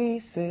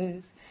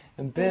pieces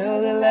and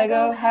build a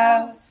Lego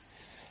house.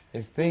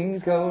 If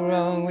things go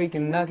wrong, we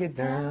can knock it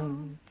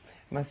down.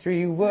 My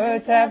 3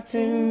 words have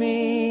 2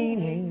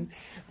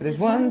 meanings, but there's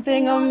one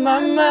thing on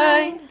my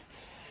mind.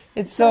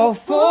 It's all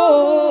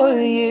for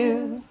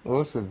you.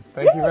 Awesome.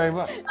 Thank you very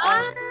much.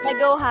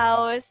 Lego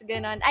house,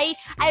 ganon. I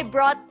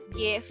brought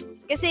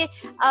gifts kasi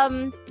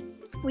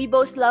we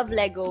both love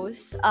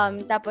Legos.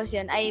 Tapos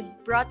yun, I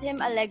brought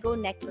him a Lego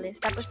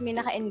necklace. Tapos may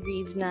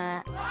naka-engrave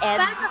na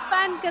Ed.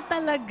 Fan ka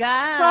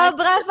talaga.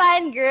 Sobra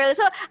fan, girl.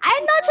 So,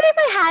 I'm not sure if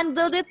I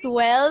handled it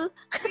well.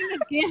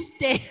 Gift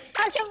eh.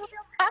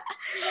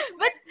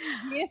 But,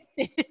 gift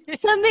eh.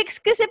 sa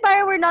Mix kasi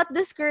parang we're not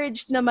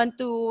discouraged naman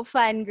to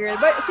fangirl.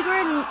 But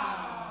siguro,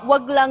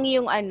 wag lang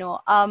yung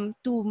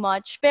too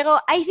much. Pero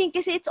I think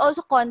kasi it's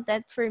also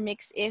content for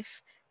Mix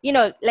if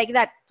like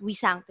that, we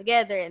sang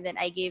together and then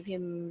I gave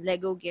him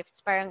Lego gifts.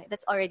 Parang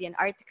that's already an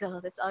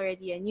article. That's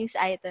already a news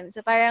item.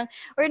 So parang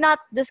we're not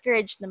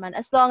discouraged naman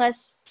as long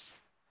as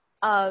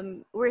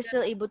we're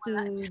still able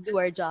to do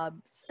our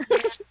jobs.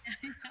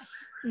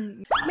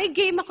 May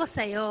game ako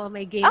sa'yo.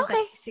 May game.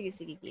 Okay.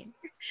 Sige, game.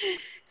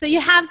 So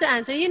you have to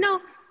answer.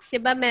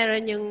 Diba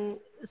meron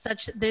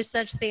there's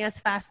such thing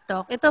as fast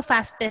talk. Ito,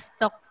 fastest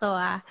talk to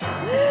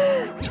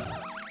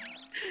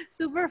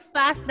Super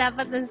fast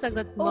dapat ng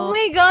sagot mo. Oh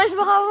my gosh,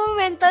 baka mo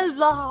mental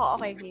block ako.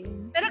 Okay,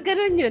 game. Pero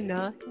ganun yun,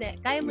 no?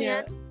 Kaya mo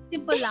Yeah. yan?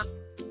 Simple lang.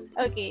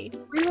 Okay.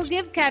 We will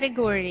give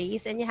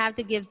categories and you have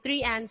to give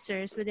 3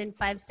 answers within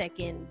 5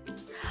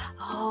 seconds.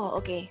 Oh,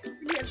 okay.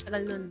 Hindi, ang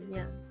tagal nun.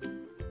 Yeah.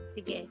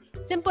 Sige.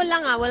 Simple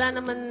lang wala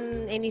naman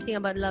anything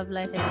about love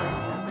life and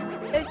stuff.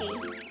 Okay.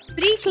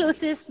 3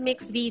 closest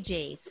mixed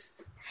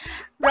VJs.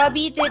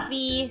 Robbie,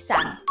 Tippy,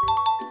 Sam.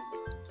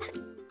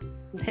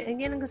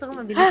 Yan ang gusto ko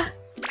mabilis.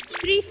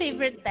 3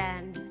 favorite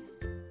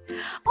bands.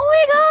 Oh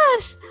my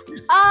gosh!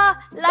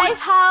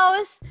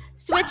 Lifehouse,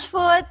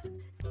 Switchfoot,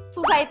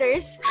 Foo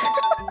Fighters.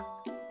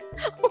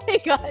 Oh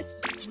my gosh.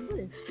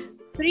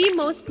 3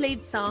 most played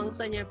songs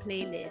on your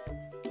playlist.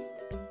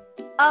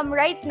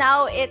 Right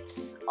now,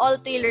 it's all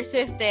Taylor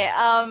Swift eh.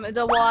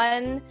 The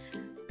one,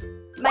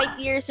 My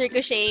Tears,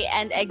 Ricochet,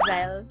 and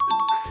Exile.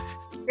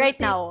 Right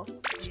now.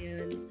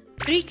 Yun.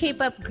 3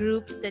 K-pop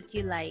groups that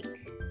you like.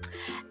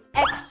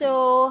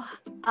 EXO,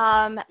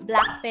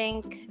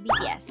 Blackpink,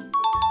 BTS.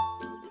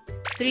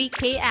 3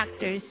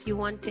 K-actors you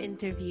want to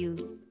interview.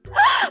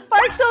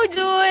 Park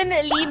Seo-joon,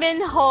 Lee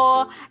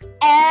Min-ho,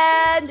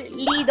 and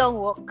Lee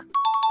Dong-wook.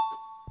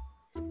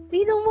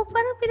 Lee Dong-wook,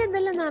 parang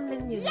pinadala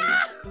namin yun.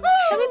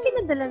 Kami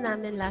pinadala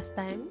namin last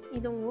time, Lee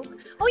Dong-wook.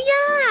 Oh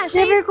yeah!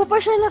 Never ko pa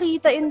siya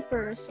nakita in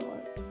person.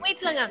 Wait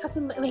lang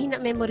kasi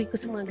mahina memory ko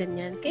sa mga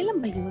ganyan.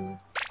 Kailan ba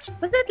yun?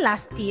 Was that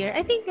last year?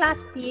 I think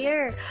last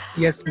year.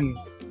 Yes,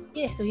 miss.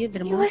 Yeah, so yun.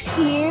 He was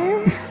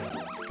here?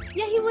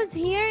 Yeah, he was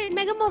here in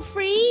Mega Mall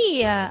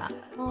Free.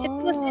 It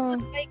was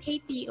by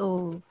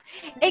KTO.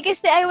 Eh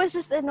kasi I was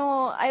just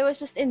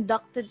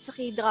inducted sa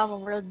K-Drama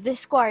World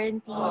this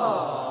quarantine.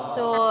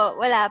 So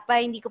wala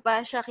pa, hindi ko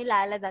pa siya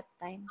kilala that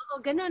time.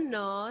 Oo, ganun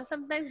no.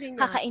 Sometimes din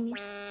yun.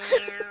 Kakainis.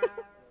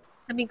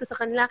 Sabihin ko sa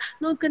kanila,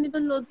 load ka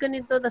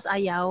nito, tapos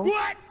ayaw.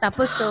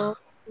 Tapos so,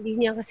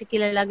 hindi niya kasi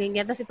kilala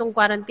ganyan. Tapos itong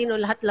quarantine,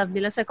 lahat love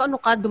nila. Sabi ko, ano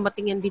ka,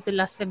 dumating yan dito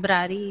last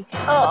February.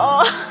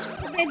 Oo.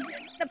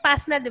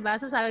 Pass na, di ba?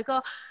 So sabi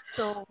ko,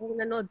 so kung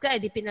nanood ka,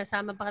 edi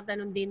pinasama pa kita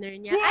nung dinner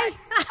niya. Ay!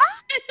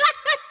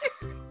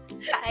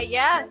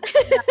 Ayan.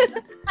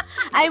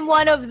 I'm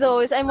one of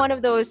those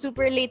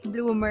super late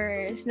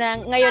bloomers na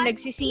ngayon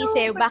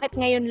nagsisisi. Bakit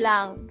ngayon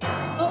lang?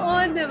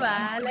 Oo, di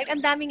ba? Like,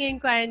 ang dami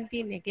ngayong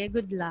quarantine eh. Kaya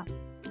good luck.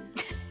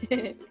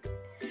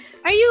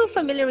 Are you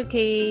familiar with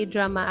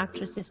K-drama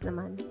actresses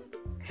naman?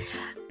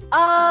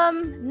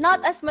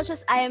 Not as much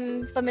as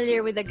I'm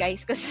familiar with the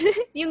guys kasi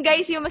yung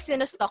guys yung mas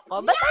sinustock ko.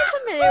 But I'm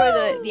familiar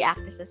with the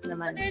actresses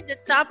naman. What are the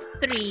top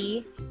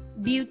 3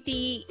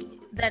 beauty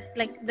that,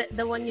 like,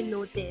 the one you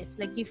notice?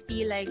 Like, you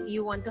feel like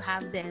you want to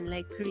have them,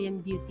 like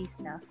Korean beauty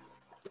stuff?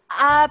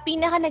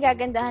 Pinaka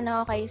nagagandahan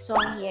ako kay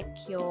Song Hye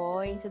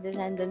Kyo, yung sa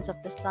Descendants of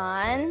the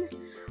Sun.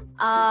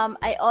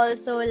 I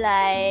also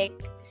like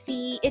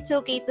It's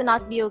Okay to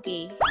Not Be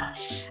Okay.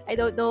 I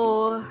don't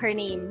know her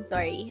name,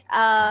 sorry.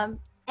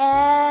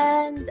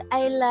 And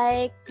I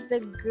like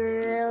the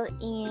girl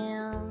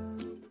in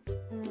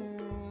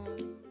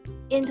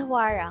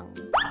Hwarang.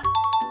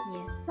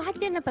 Yes. Lahat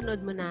yan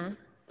napanood mo na?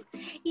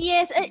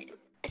 Yes,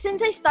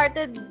 since I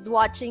started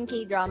watching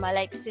K-drama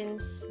like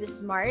since this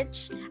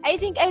March, I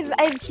think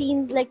I've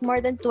seen like more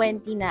than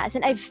 20 na. As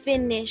in, I've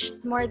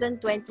finished more than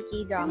 20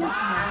 K-dramas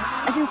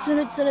na. As in,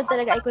 sunod-sunod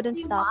talaga. I couldn't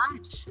stop.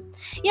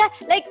 Yeah,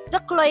 like the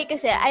Chloe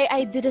kasi,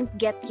 I didn't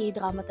get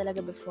K-drama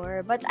talaga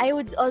before. But I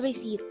would always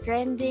see it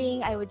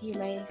trending. I would hear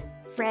my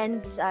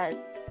friends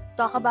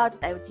talk about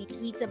it. I would see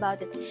tweets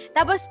about it.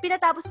 Tapos,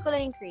 pinatapos ko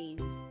lang yung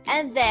craze.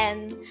 And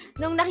then,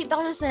 nung nakita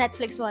ko siya sa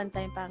Netflix one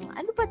time, parang,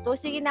 ano ba to?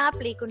 Sige na nga,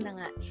 play ko na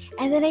nga.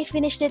 And then, I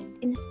finished it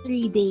in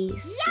 3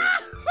 days.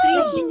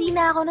 Like, hindi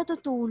na ako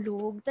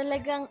natutulog.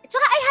 Talagang,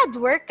 tsaka I had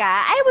work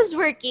I was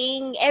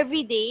working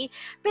every day.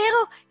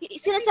 Pero,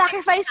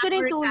 sinasacrifice ko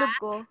na yung tulog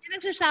ko. Yung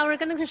nagsha-shower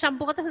ka,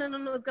 nagsha-shampoo ka, tapos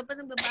nanonood ka pa,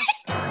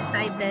 nagbabasa ng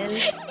title.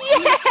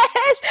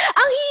 Yes!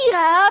 Ang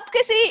hirap!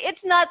 Kasi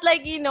it's not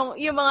like, you know,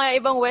 yung mga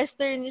ibang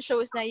Western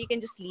shows na you can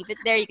just leave it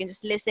there, you can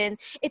just listen.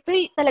 Ito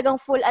talagang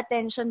full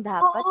attention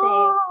dapat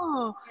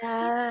Oo!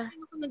 Yeah.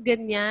 Nakalimutan ko na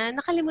ganyan.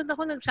 Nakalimutan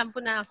ko, nag-shampoo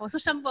na ako. So,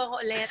 shampoo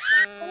ako ulit.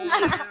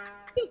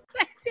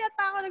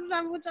 Siyata ako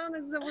nag-shampoo, tsaka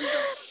nag-sabon.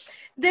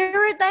 There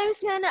were times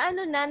nga na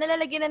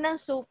nalalagyan na ng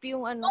soap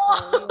yung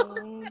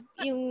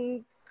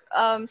yung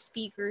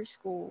speakers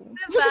ko.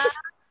 Diba?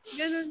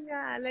 Ganun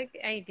nga. Like,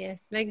 I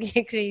guess. Like,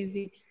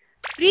 crazy.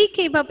 3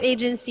 K-pop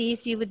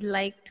agencies you would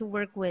like to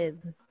work with?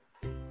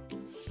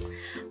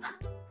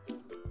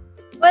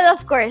 Well,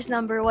 of course,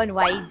 number 1,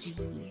 YG.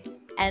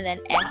 And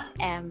then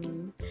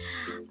SM.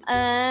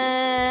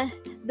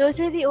 Those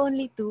are the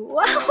only 2.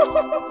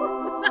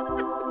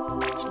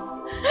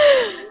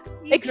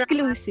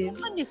 Exclusive. This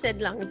one you said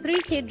lang.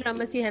 3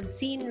 K-dramas you have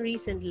seen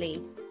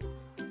recently.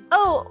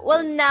 Oh,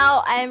 well,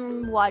 now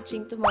I'm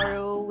watching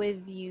Tomorrow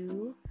with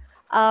You.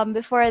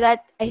 Before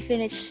that, I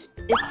finished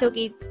It's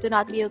Okay to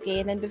Not Be Okay.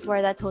 And then before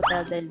that,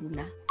 Hotel de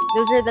Luna.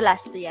 Those are the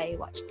last 3 I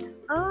watched.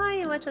 Oh,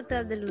 you watched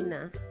Hotel de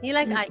Luna. You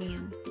like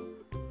IU?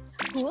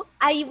 Who?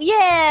 IU,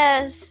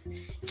 yes!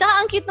 Tsaka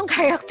ang cute ng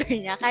character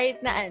niya.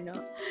 Kahit na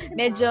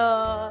medyo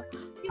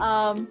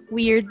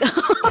weird.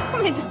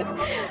 Medyo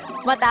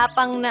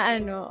matapang na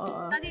ano.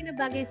 Oo. Bagay na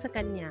bagay sa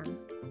kanya.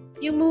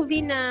 Yung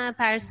movie na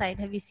Parasite,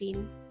 have you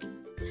seen?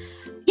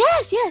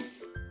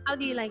 Yes! How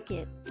do you like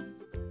it?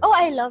 Oh,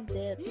 I loved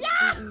it.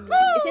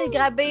 Kasi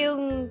grabe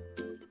yung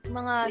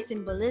mga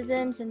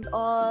symbolisms and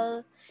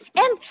all.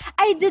 And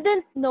I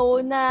didn't know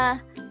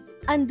na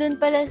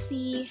andun pala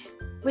si...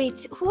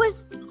 Wait, who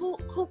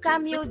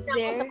cameoed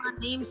there? Sa mga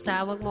names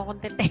huwag mo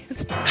akong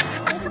tetes.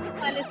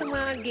 Pala sa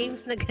mga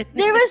games na ganyan.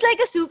 There was like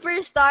a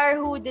superstar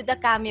who did a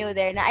cameo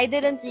there na I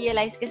didn't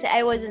realize kasi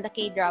I wasn't a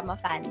K-drama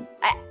fan.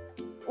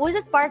 Was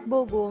it Park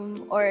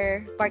Bo-gum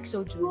or Park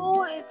Seo-joon?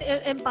 No, it's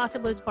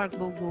impossible. It's Park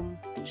Bo-gum.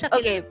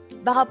 Okay,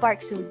 baka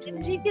Park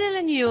Seo-joon. Hindi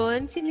kilala niyo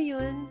yun? Sino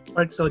yun?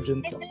 Park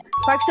Seo-joon po.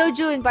 Park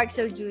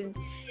Seo-joon.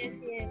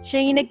 Yes.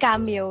 Siya yung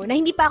nag-cameo na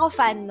hindi pa ako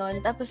fan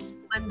nun. Tapos,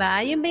 Ano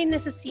ba? Yung ba yung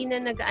nasa scene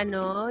na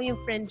yung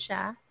friend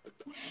siya?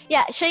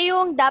 yeah, siya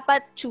yung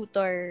dapat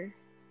tutor.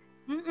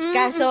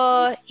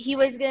 Kaso, he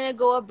was gonna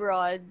go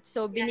abroad.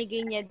 So,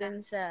 binigay niya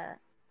dun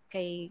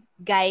kay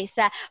Guy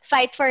sa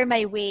Fight for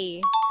My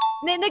Way.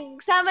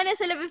 Nagsama na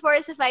sila before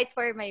sa Fight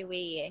for My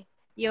Way eh.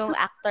 Yung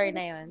actor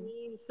na yon.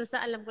 Kasi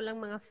alam ko lang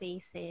mga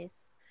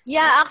faces.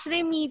 Yeah,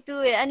 actually me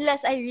too eh.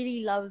 Unless I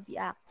really love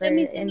the actor.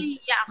 Minsan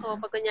nahihiya ako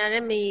pag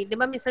kunyari di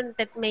ba minsan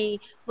may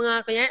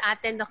mga kunyari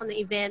attend ako ng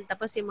event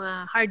tapos yung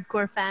mga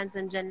hardcore fans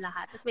nandyan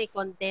lahat. Tapos may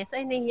contest.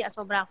 Ay, nahihiya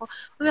sobra ako.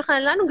 May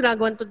kanila, anong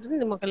ginagawa to doon?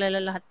 Hindi mo kalala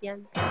lahat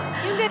yan.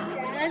 Yung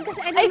ganyan. Kasi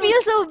I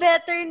feel so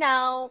better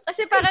now.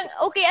 Kasi parang,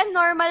 okay, I'm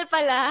normal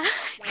pala.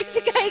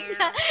 Kasi kahit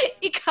na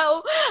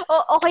ikaw,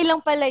 okay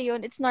lang pala yun.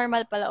 It's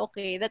normal pala,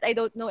 okay. That I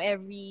don't know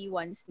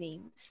everyone's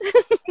names.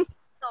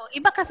 So,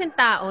 iba kasing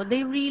tao,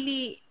 they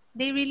really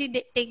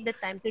take the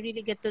time to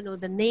really get to know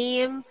the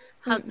name,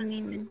 how to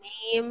read the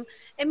name.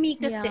 And me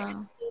kasi,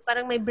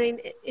 parang my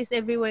brain is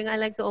everywhere. I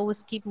like to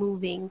always keep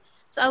moving.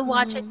 So, I'll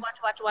watch it,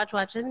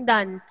 watch, and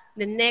done.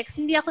 The next,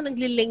 hindi ako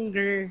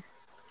naglilinger.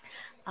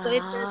 So,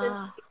 it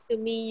doesn't stick to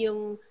me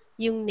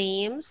yung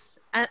names,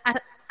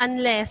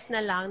 unless na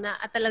lang na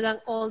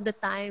talagang all the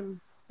time.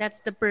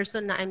 That's the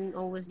person na I'm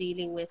always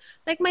dealing with.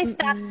 Like my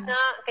staffs nga,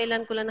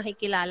 kailan ko lang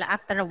nakikilala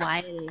after a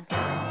while.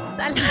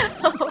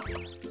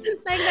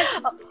 Like that,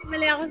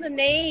 mali ako sa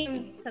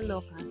names.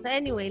 Kaloka. So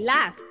anyway,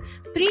 last.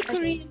 3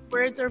 Korean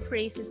words or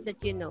phrases that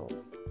you know.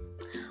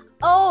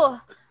 Oh,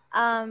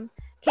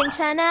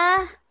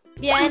 Kingshana,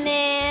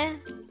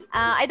 Biane.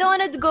 I don't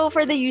want to go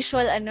for the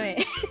usual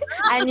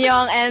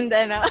Annyeong and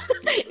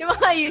yung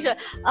mga usual.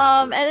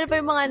 Ano pa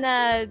yung mga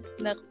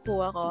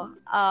nakuha ko?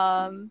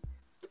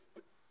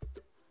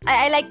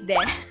 I like de,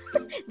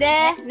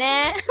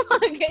 ne,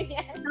 mga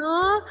ganyan.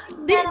 No?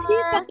 Di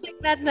talk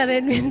like that na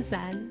rin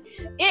minsan.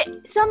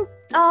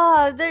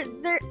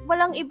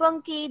 Walang ibang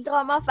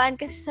K-drama fan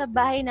kasi sa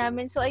bahay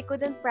namin, so I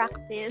couldn't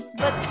practice.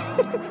 But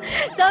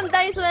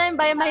sometimes when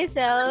I'm by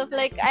myself,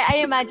 like,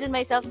 I imagine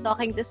myself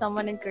talking to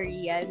someone in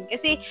Korean.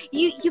 Kasi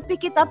you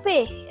pick it up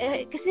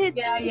kasi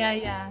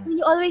Yeah.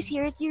 you always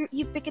hear it,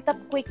 you pick it up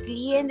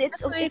quickly, and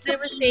it's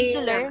easy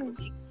to learn.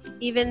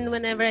 Even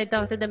whenever I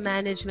talk to the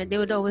management, they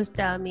would always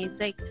tell me,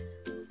 it's like,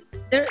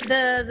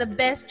 the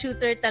best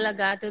tutor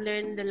talaga to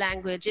learn the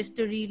language is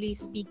to really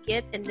speak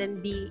it and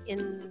then be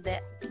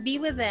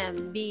with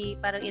them, be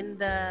parang in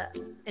the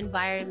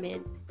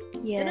environment.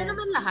 Yes. Ganun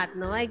naman lahat,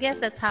 no? I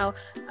guess that's how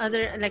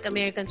other, like,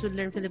 Americans would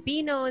learn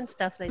Filipino and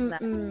stuff like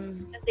that.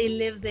 Because they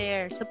live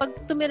there. So, pag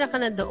tumira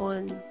ka na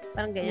doon,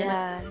 parang ganyan.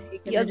 Yeah.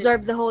 You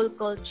absorb the whole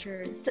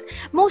culture. So,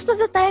 most of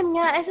the time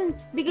nga, as in,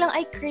 biglang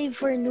I crave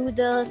for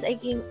noodles, I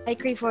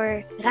crave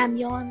for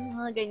ramyeon,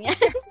 mga ganyan.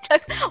 So,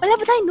 wala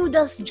ba tayong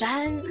noodles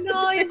dyan?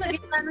 No, yung sa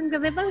gitna ng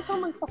gabi, parang so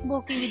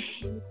magtokboki with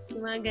cheese,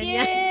 mga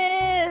ganyan.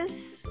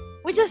 Yes!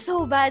 Which is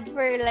so bad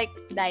for, like,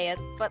 diet,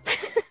 but...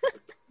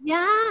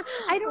 Yeah,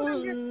 I don't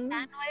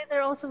understand why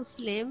they're also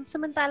slim.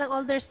 Samantalang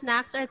all their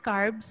snacks are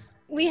carbs.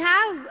 We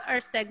have our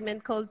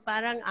segment called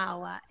Parang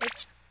Awa.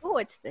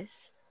 What's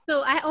this?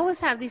 So I always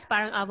have these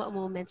Parang Awa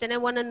moments, and I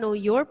want to know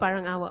your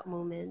Parang Awa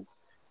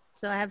moments.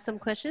 So I have some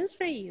questions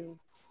for you.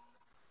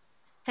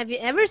 Have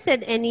you ever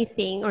said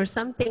anything or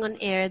something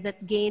on air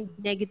that gained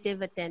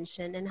negative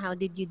attention, and how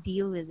did you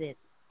deal with it?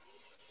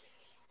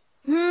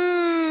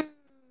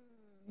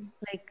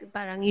 Like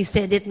parang you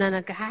said it na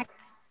nagkahat.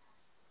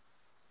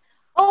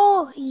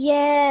 Oh,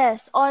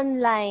 yes,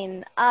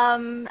 online.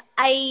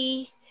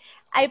 I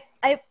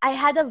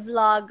had a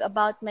vlog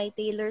about my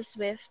Taylor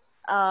Swift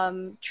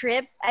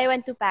trip. I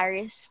went to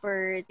Paris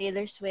for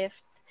Taylor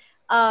Swift.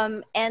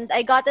 And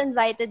I got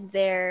invited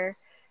there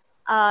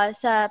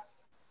sa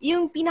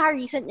yung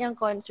pinaka-recent niyang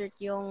concert,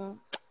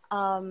 yung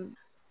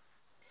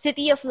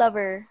City of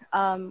Lover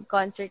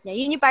concert niya.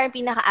 Yun yung parang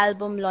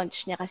pinaka-album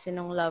launch niya kasi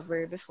nung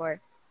Lover before.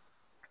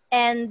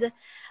 And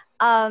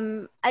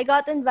I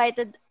got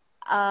invited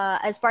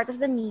as part of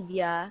the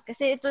media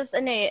kasi it was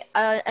an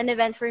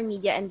event for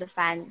media and the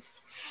fans.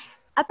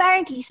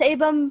 Apparently sa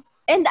ibang,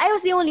 and I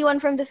was the only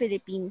one from the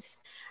Philippines.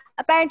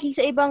 Apparently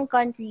sa ibang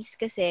countries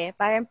kasi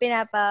parang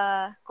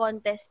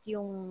pinapa-contest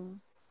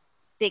yung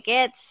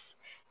tickets.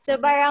 So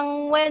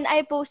parang when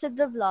I posted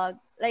the vlog,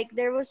 like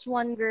there was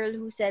one girl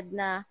who said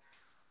na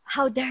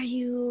how dare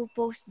you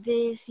post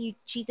this? You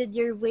cheated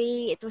your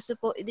way. It was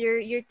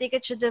your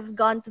ticket should have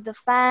gone to the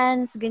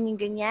fans,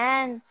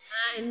 ganyan.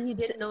 And you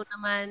didn't know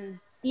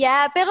naman.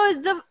 Yeah, pero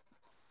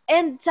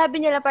and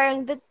sabi nila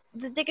parang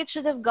the ticket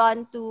should have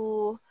gone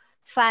to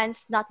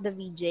fans, not the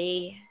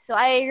VJ. So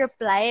I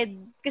replied,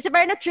 kasi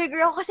parang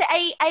na-trigger ako kasi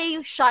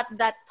I shot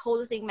that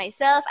whole thing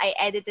myself. I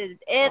edited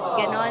it,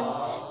 ganon.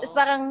 Tapos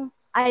parang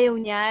ayaw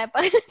niya.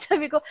 Parang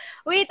sabi ko,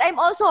 wait,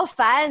 I'm also a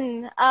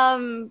fan.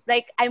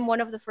 Like, I'm one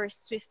of the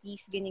first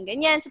Swifties,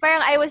 ganyan. So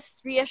parang I was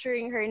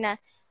reassuring her na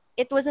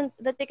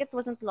the ticket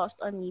wasn't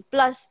lost on me.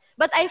 Plus,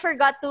 but I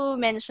forgot to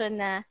mention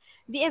na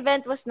the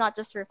event was not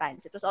just for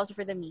fans. It was also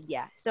for the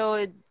media.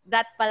 So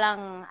that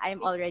palang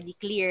I'm already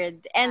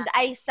cleared. And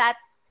I sat,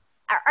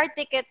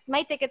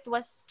 my ticket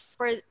was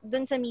for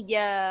dun sa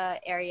media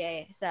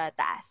area sa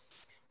taas.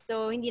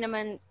 So,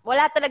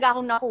 wala talaga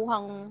akong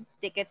nakuhang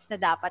tickets na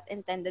dapat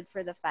intended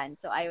for the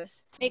fans. So,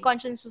 my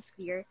conscience was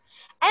clear.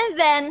 And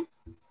then,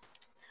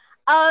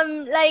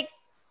 like,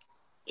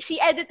 she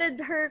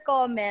edited her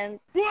comment.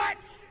 What?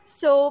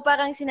 So,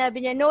 parang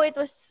sinabi niya, no, it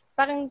was,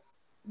 parang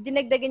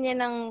dinagdagan niya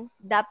ng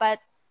dapat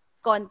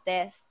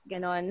contest,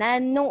 gano'n. Na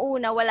nung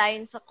una, wala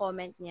yun sa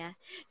comment niya.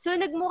 So,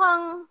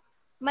 nagmukhang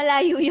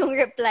malayo yung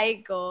reply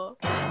ko.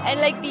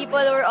 And like,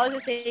 people were also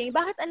saying,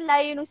 bakit ang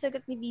layo nung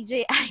sagot ni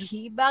BJ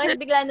Ai? Bakit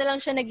bigla na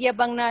lang siya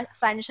nagyabang na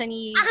fan siya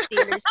ni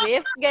Taylor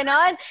Swift?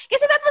 Ganon.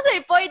 Kasi that was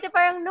her point.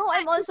 Parang, no,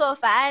 I'm also a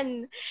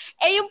fan.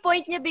 Eh, yung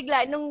point niya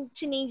bigla, nung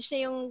change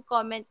niya yung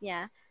comment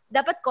niya,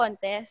 dapat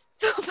contest.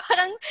 So,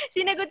 parang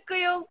sinagot ko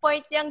yung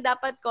point niyang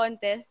dapat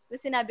contest. Na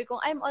sinabi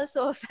kong, I'm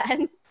also a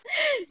fan.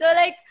 So,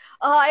 like,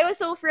 I was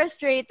so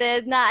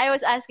frustrated na I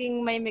was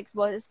asking my mixed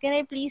bosses, can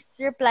I please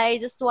reply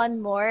just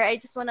one more? I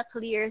just wanna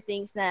clear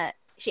things na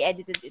she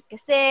edited it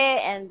kasi,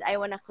 and I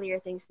wanna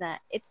clear things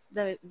na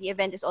the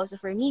event is also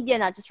for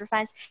media, not just for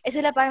fans. Eh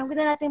sila parang, huwag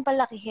na natin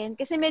palakihin.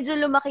 Kasi medyo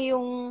lumaki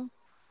yung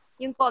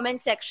comment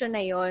section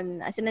na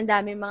yon. As in, ang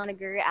dami mga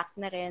nag-react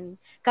na rin.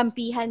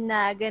 Kampihan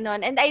na,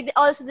 ganon. And I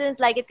also didn't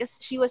like it because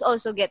she was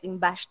also getting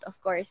bashed, of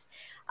course.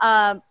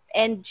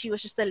 And she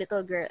was just a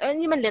little girl.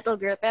 Hindi man little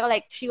girl, pero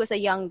like, she was a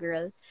young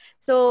girl.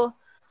 So,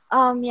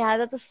 yeah,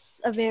 that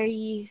was a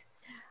very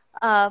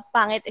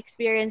pangit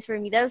experience for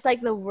me. That was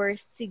like the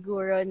worst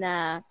siguro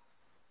na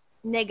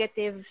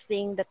negative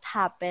thing that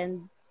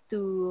happened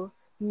to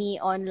me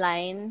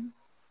online.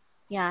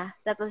 Yeah,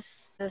 that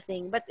was the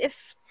thing. But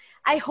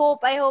I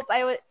hope I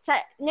would,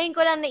 ngayon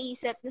ko lang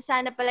naisip na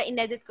sana pala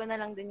inedit ko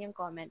na lang din yung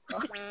comment ko.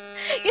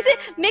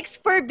 Kasi Mix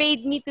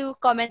forbade me to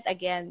comment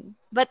again.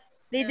 But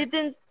they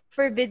didn't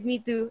forbid me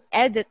to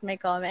edit my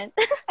comment.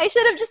 I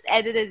should have just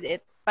edited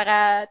it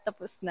para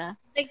tapos na.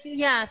 Like,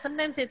 yeah,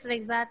 sometimes it's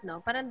like that,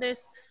 no? Parang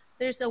there's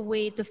a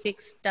way to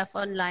fix stuff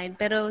online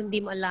pero hindi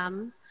mo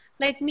alam.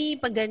 Like me,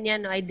 pag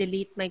ganyan, no, I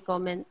delete my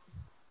comment.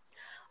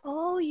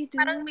 Oh, you do?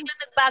 Parang biglang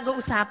nagbago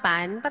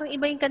usapan. Parang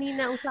iba yung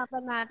kanina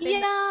usapan natin.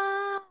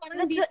 Yeah. Parang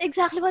that's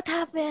exactly what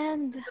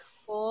happened.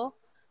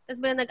 Tapos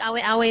biglang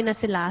nag-away-away na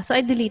sila. So I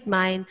delete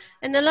mine.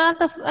 And a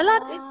lot, of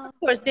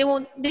course,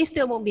 they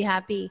still won't be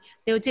happy.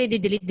 They would say,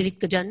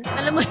 delete ko dyan.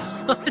 Alam mo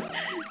yun?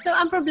 So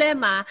ang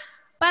problema,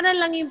 para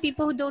lang yung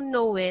people who don't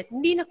know it,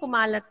 hindi na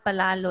kumalat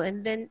palalo.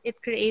 And then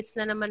it creates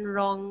na naman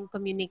wrong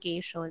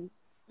communication.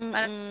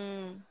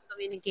 Parang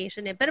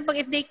communication eh. Pero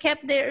pag if they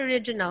kept their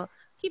original,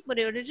 keep mo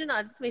the original,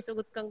 at least may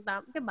sugot kang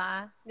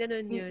diba?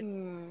 Ganun yun.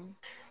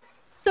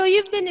 So,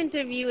 you've been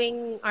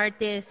interviewing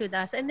artists with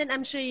us, and then I'm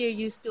sure you're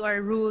used to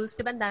our rules.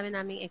 Diba, ang dami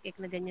naming ek-ek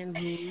na ganyan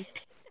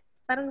rules.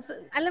 Parang,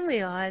 alam mo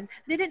yun,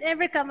 did it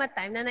ever come a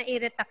time na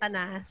nairita ka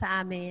na sa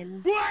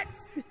amin? What?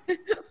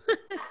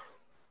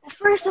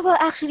 First of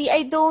all, actually,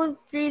 I don't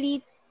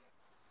really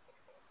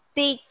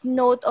take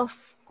note of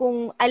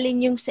kung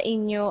alin yung sa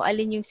inyo,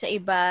 alin yung sa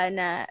iba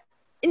na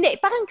hindi,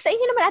 parang sa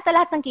inyo naman ata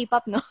lahat ng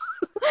K-pop, no?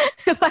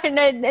 Parang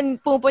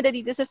pumunta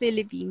dito sa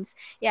Philippines.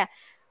 Yeah.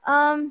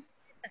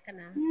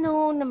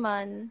 No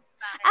naman.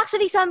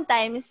 Actually,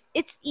 sometimes,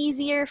 it's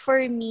easier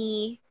for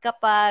me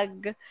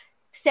kapag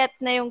set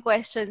na yung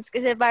questions.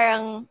 Kasi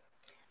parang,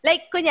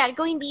 like, kunyari,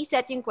 kung hindi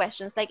set yung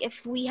questions, like,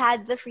 if we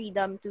had the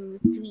freedom to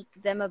tweak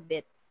them a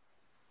bit,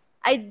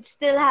 I'd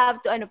still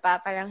have to,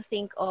 parang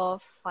think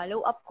of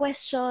follow-up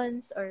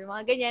questions or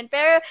mga ganyan.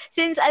 Pero,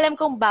 since alam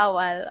kong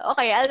bawal,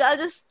 okay, I'll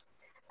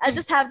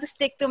just have to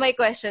stick to my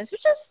questions,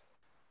 which is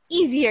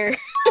easier.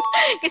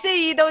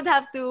 Kasi you don't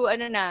have to,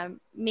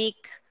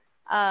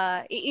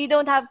 you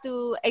don't have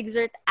to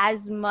exert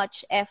as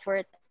much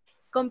effort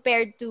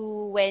compared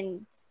to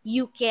when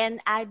you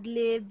can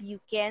ad-lib, you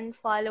can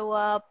follow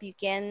up, you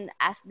can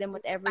ask them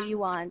whatever you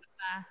want.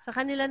 Sa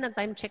kanila,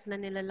 time check na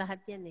nila lahat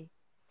yan eh.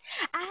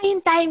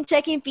 Yung time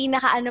check, yung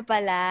pinaka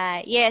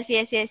pala. Yes.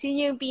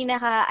 Yun yung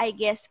pinaka, I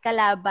guess,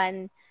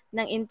 kalaban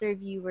ng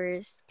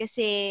interviewers.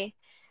 Kasi,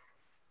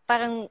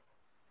 parang,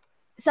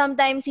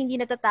 sometimes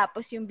hindi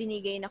natatapos yung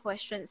binigay na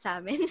question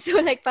sa amin. So,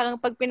 like, parang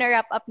pag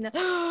pinarap up na,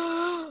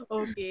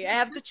 okay, I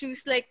have to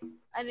choose, like,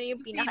 ano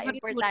yung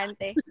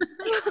pinaka-importante.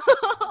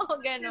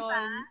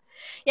 Ganon.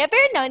 Yeah,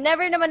 pero no,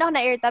 never naman ako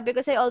na-irita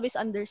because I always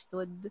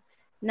understood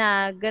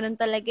na ganun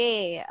talaga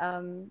eh.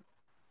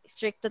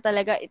 Stricto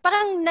talaga.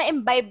 Parang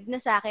na-imbibe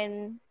na sa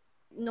akin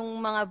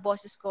nung mga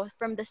bosses ko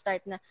from the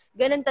start na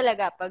ganun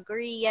talaga. Pag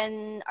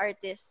Korean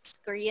artists,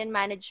 Korean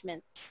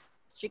management,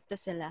 stricto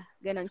sila.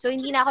 Ganun. So,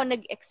 hindi na ako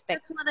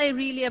nag-expect. That's what I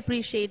really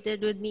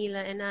appreciated with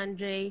Mila and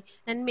Andre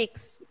and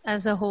Mix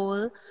as a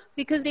whole,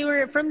 because they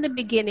were, from the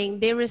beginning,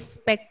 they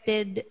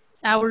respected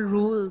our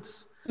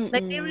rules.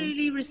 Like, they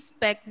really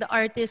respect the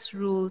artist's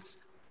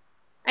rules.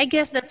 I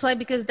guess that's why,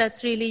 because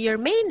that's really your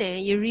main eh.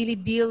 You really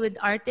deal with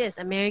artists,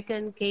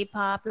 American,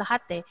 K-pop,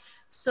 lahat eh.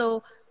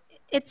 So,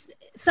 it's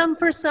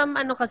for some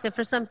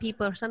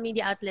people, some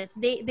media outlets,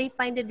 they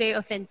find it very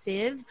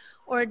offensive,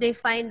 or they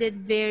find it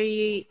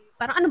very,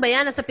 parang ano ba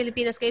yan, nasa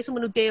Pilipinas kayo,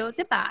 sumunod kayo,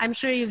 di ba? I'm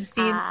sure you've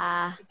seen,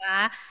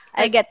 diba?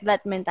 I get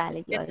that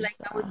mentality also. Like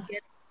I would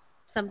get,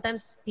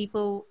 sometimes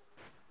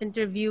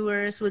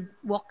interviewers would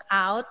walk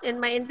out in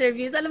my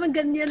interviews. Alam mo,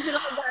 ganyan sila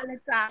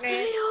kagalit sa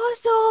akin.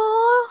 Seryoso?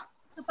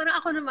 So parang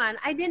ako naman,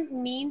 I didn't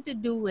mean to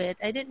do it.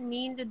 I didn't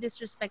mean to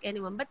disrespect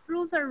anyone. But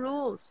rules are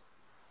rules.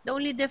 The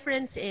only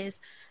difference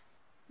is,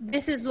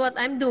 this is what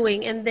I'm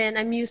doing, and then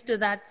I'm used to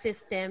that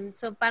system.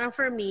 So parang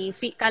for me,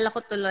 kala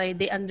ko tuloy,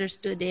 they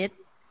understood it.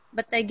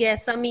 But I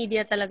guess some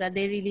media talaga,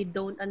 they really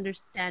don't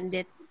understand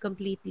it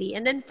completely.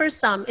 And then for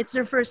some, it's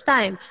their first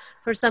time.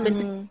 For some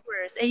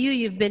interviewers,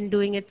 you've been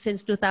doing it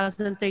since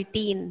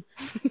 2013.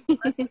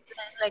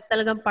 It's like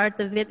talagang part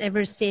of it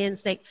ever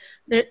since. Like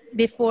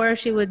before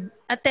she would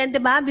attend,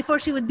 diba? Before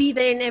she would be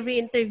there in every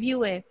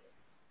interview eh.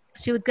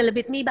 She would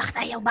kalabit me, bakit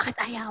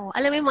ayaw?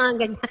 Alam mo yung mga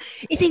ganyan.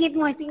 Isingit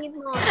mo. Hindi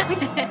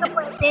ka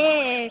pwede.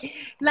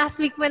 Last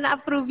week pa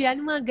na-approve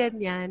yan, mga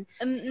ganyan.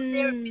 So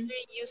they're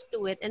very used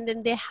to it. And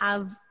then they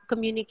have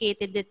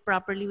communicated it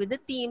properly with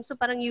the team. So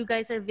parang you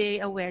guys are very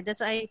aware.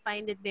 That's why I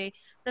find it very,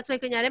 that's why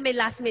kunyari may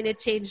last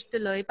minute change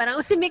tuloy. Parang,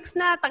 si Mix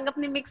na, tanggap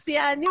ni Mix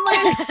yan. Yung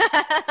mga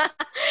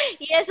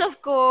yes, of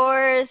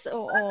course.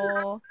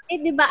 Oo. Eh,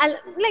 di ba,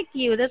 like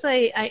you, that's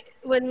why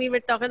when we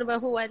were talking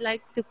about who I'd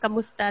like to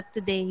kamusta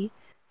today,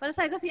 parang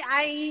sabi ko si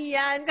Ai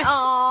yan.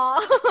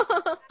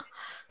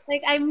 Like,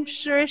 I'm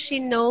sure she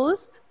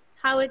knows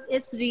how it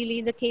is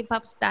really the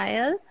K-pop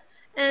style.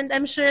 And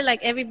I'm sure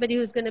like everybody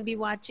who's gonna be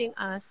watching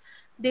us,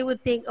 they would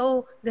think,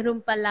 oh,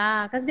 ganun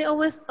pala. Because they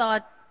always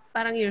thought,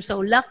 parang you're so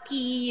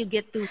lucky, you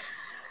get to,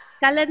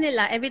 kala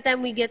nila, every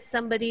time we get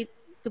somebody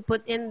to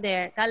put in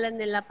there, kala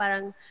nila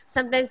parang,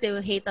 sometimes they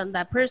will hate on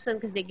that person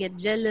because they get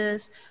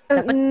jealous.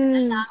 Dapat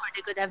na lang, or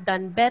they could have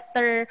done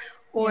better.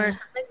 Or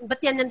sometimes, ba't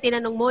yan ang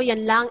tinanong mo?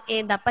 Yan lang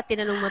eh. Dapat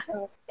tinanong mo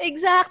to.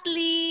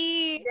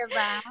 Exactly.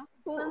 Diba?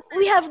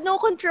 We have no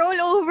control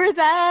over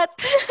that.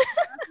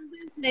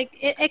 Like,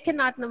 it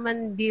cannot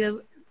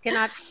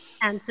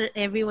answer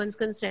everyone's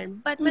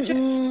concern. But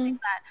majority like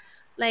that.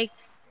 Like,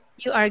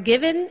 you are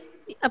given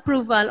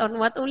approval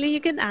on what only you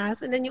can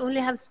ask, and then you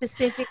only have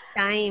specific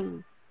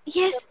time.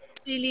 Yes.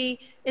 So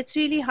it's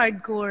really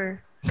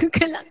hardcore.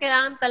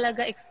 Kailangan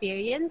talaga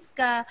experience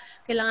ka,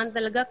 kailangan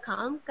talaga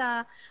calm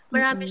ka.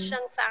 Marami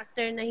siyang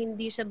factor na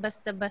hindi siya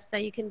basta-basta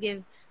you can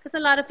give. Because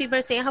a lot of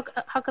people are saying,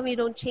 how come you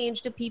don't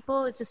change the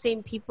people? It's the same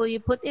people you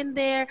put in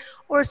there.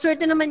 Or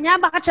swerte naman niya,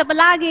 baka siya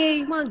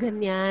palagi. Mga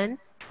ganyan.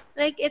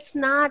 Like, it's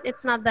not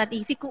that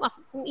easy. Kung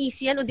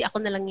easy yan, o di ako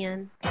na lang yan.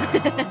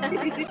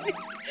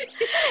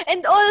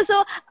 And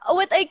also,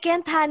 what I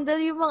can't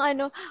handle yung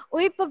mga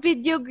uy,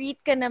 pa-video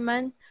greet ka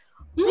naman.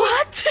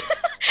 What?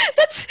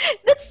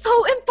 That's so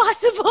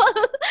impossible.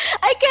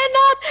 I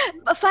cannot.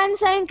 Fan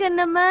sign ka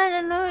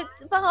naman.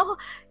 Parang ako,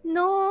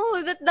 no,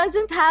 that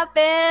doesn't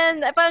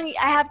happen. Parang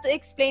I have to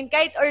explain.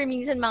 Kahit or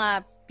minsan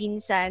mga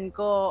pinsan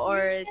ko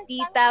or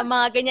tita,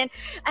 mga ganyan.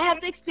 I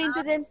have to explain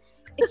to them,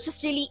 it's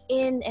just really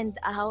in and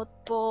out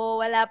po.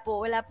 Wala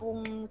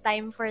pong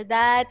time for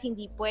that.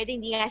 Hindi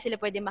nga sila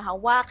pwede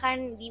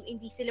mahawakan.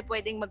 Hindi sila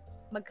pwedeng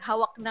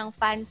maghawak ng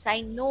fan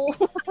sign. No.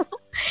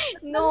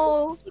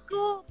 No.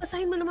 Iko,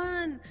 basahin mo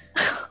naman.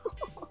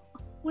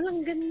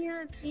 Walang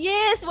ganyan.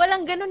 Yes,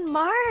 walang ganun,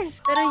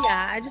 Mars. Pero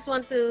yeah, I just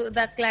want to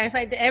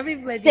clarify to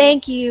everybody.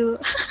 Thank you.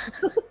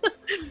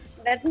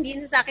 That hindi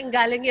na sa akin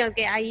galing yun,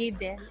 kay Ai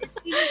din. It's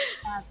really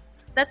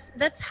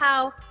that's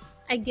how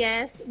I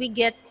guess we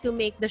get to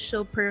make the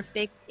show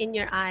perfect in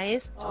your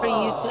eyes for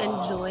you to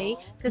enjoy,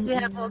 because we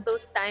have all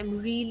those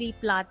time really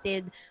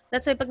plotted.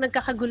 That's why pag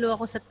nagkakagulo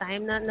ako sa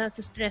time,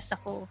 nasa-stress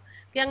ako.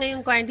 Kaya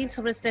ngayong quarantine,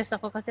 sobrang stress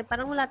ako kasi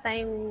parang wala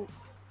tayong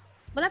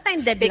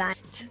deadline.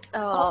 Fixed.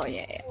 Oh,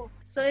 yeah.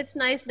 So it's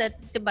nice that,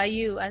 diba,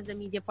 you as a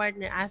media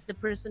partner, as the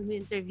person who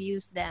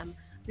interviews them,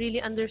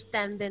 really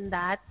understand then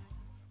that.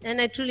 And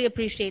I truly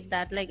appreciate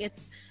that. Like,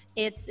 it's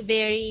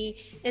very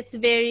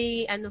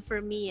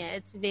for me,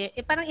 it's very,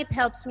 parang it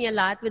helps me a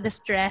lot with the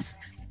stress.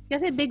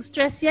 Kasi big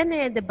stress yan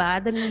eh,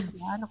 diba? The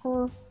media.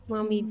 Naku,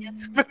 mga media,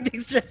 super big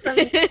stress.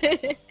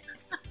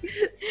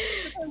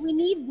 We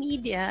need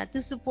media to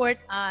support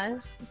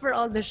us for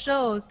all the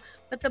shows.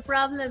 But the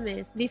problem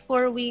is,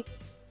 before we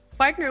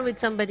partner with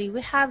somebody,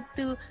 we have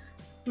to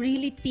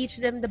really teach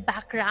them the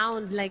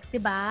background, like,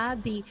 diba,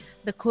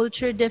 the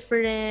culture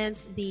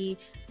difference, the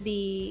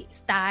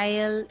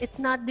style. It's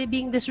not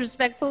being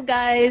disrespectful,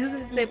 guys.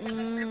 It's like,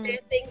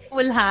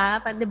 thankful ha,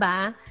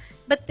 diba?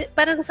 But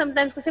parang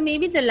sometimes kasi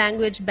maybe the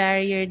language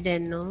barrier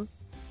din, no?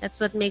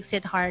 That's what makes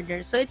it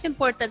harder. So it's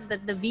important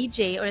that the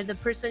VJ or the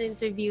person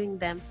interviewing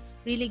them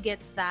really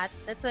gets that.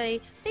 That's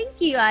why,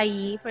 thank you,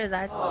 Ai, for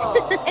that.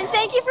 And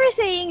thank you for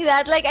saying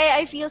that. Like,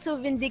 I feel so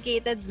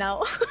vindicated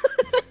now.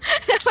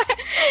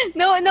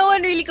 No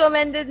one really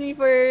commended me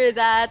for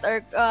that,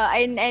 or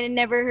I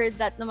never heard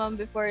that naman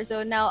before.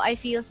 So now I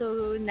feel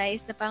so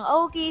nice na parang,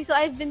 okay, so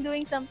I've been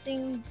doing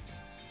something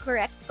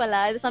correct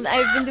pala.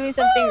 I've been doing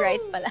something right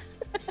pala.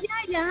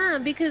 Yeah,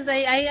 because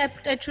I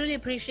truly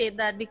appreciate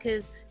that,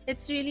 because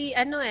it's really,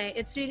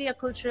 it's really a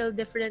cultural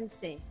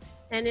difference, eh.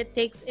 And it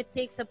takes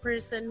a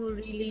person who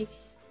really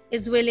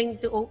is willing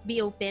to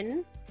be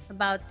open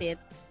about it.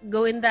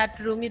 Go in that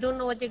room, you don't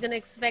know what you're gonna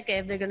expect,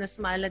 if they're gonna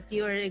smile at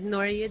you or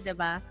ignore you,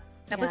 diba?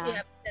 Tapos you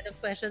have a set of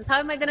questions. How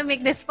am I gonna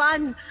make this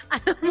fun?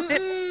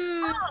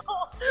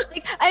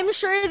 Like, I'm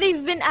sure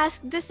they've been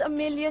asked this a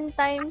million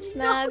times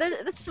na.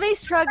 That's my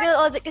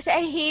struggle. Kasi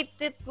I hate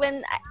it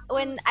when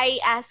I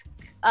ask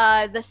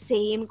the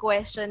same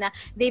question na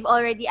they've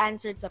already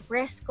answered sa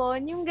press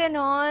con, yung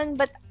ganon.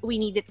 But we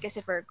need it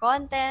kasi for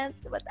content.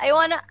 But I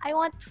want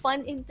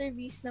fun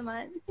interviews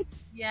naman.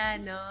 Yeah,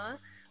 no?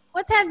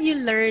 What have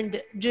you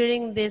learned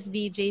during this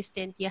VJ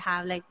stint you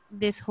have, like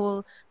this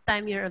whole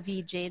time you're a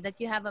VJ,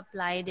 that you have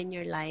applied in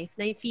your life?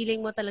 Na yung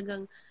feeling mo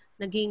talagang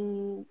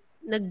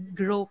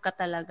nag-grow ka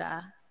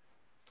talaga?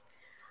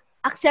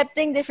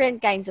 Accepting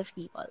different kinds of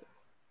people.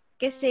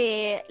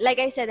 Kasi, like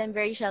I said, I'm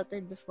very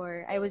sheltered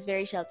before. I was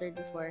very sheltered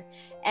before.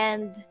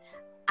 And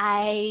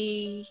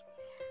I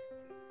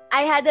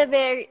had a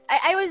very...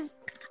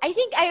 I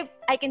think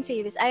I can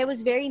say this. I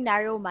was very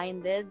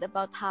narrow-minded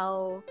about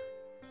how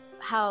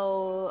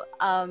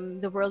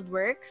the world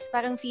works.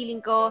 Parang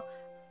feeling ko,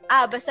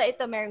 basta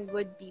ito, merong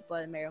good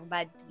people, merong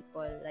bad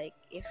people. Like,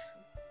 if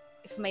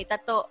may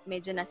tato,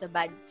 medyo nasa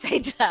bad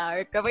side siya.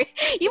 Or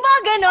yung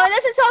mga ganon.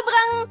 As in,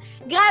 sobrang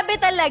grabe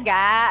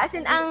talaga. As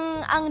in,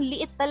 ang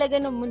liit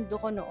talaga ng mundo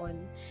ko noon.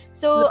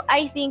 So,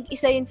 I think,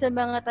 isa yun sa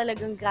mga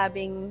talagang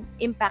grabing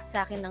impact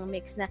sa akin ng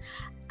mix na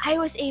I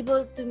was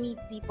able to meet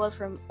people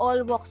from all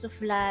walks of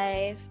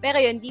life.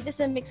 Pero yun, dito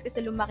sa mix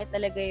kasi lumaki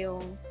talaga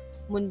yung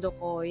mundo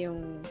ko,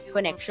 yung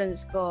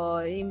connections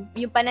ko,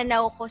 yung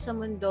pananaw ko sa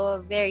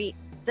mundo,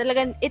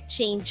 talagang it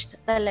changed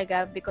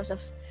talaga because of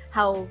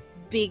how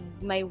big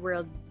my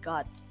world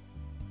got.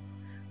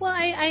 Well,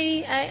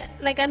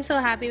 I'm so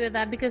happy with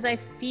that, because I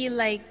feel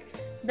like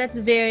that's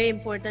very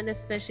important,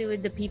 especially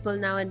with the people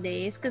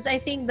nowadays, because I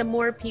think the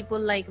more people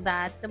like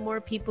that, the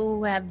more people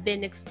who have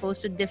been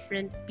exposed to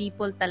different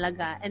people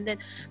talaga, and then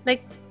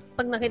like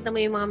pag nakita mo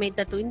yung mga may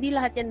tattoo, hindi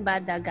lahat yan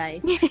bada,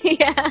 guys.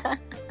 Yeah.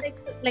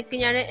 Like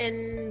kunyari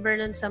in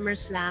Vernon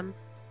SummerSlam,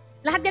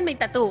 lahat yan may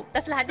tattoo.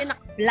 Tapos lahat yan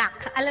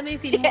naka-black. Alam mo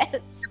yung feeling mo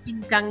sa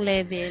pinkang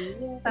level.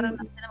 Yung parang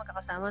sila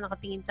magkakasama,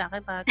 nakatingin sa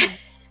akin.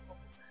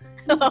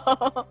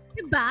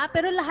 Diba?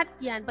 Pero lahat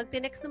yan, pag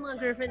tinext ng mga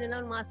girlfriend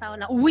nila, ng mga asawa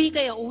na, uwi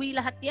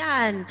lahat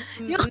yan.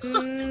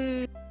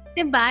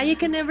 Diba? You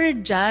can never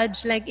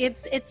judge. Like,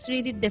 it's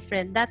really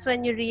different. That's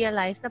when you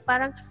realize na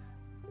parang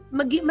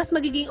mas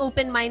magiging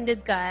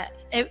open-minded ka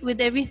with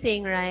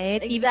everything,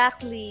 right?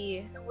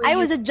 Exactly. I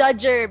was a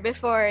judger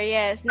before,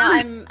 yes. Now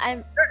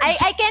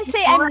I can't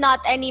say I'm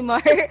not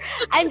anymore.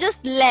 I'm just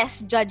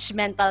less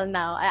judgmental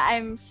now.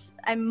 I'm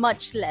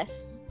much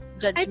less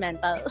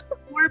judgmental.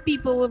 More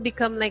people will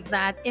become like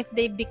that if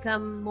they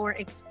become more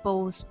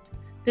exposed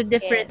to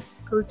different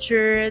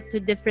culture, to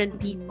different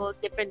people,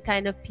 different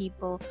kind of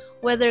people,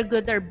 whether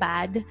good or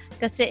bad,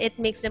 kasi it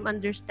makes them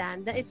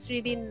understand that it's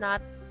really not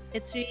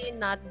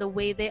the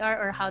way they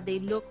are or how they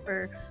look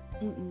or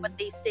what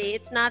they say.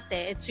 It's not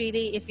It's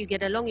really, if you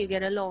get along, you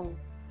get along.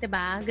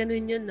 Diba?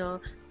 Ganun yun, no?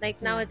 Like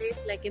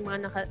nowadays, like yung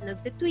mga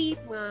nagtitweet,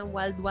 mga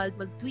wild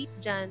mag-tweet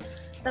dyan.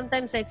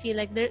 Sometimes I feel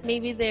like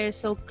maybe they're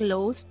so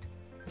closed.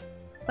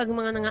 Pag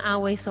mga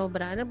nangaaway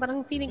sobra, na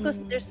parang feeling ko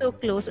they're so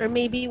close, or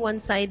maybe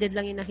one-sided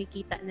lang yung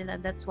nakikita nila.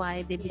 That's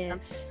why they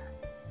become...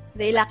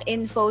 They lack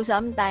info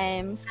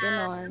sometimes.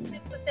 Ganon.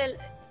 Sometimes kasi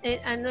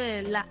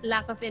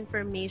lack of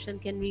information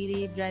can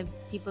really drive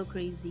people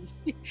crazy.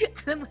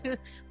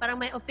 Parang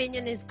my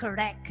opinion is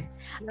correct.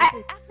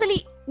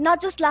 Actually,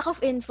 not just lack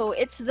of info,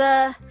 it's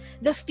the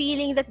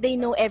feeling that they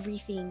know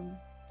everything.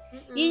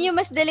 Yun yung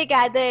mas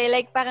delikado eh.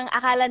 Like parang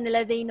akala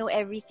nila they know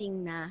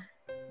everything na.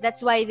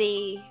 That's why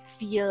they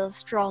feel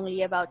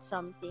strongly about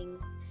something.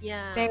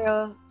 Yeah.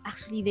 Pero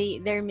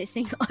actually they're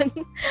missing on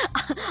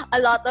a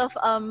lot of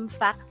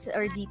facts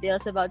or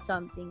details about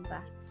something pa.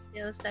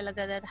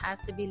 Talaga that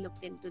has to be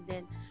looked into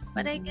din.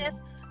 But I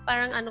guess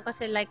parang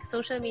kasi like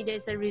social media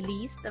is a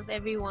release of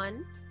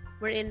everyone,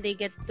 wherein they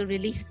get to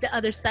release the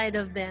other side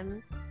of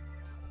them.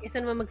 Isa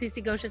naman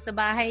magsisigaw siya sa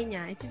bahay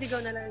niya,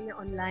 isisigaw na lang niya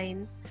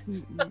online.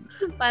 So,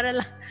 para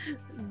lang,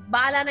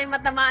 bahala na yung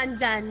matamaan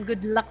dyan.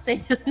 Good luck sa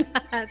inyo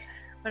lahat.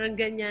 Parang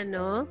ganyan,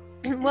 no?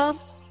 Well,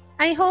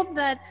 I hope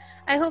that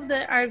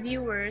our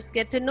viewers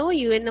get to know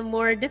you in a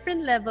more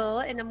different level,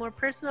 in a more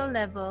personal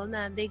level,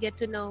 na they get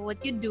to know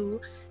what you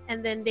do,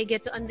 and then they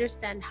get to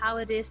understand how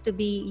it is to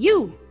be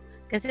you.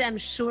 Kasi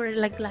I'm sure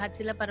like lahat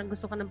sila parang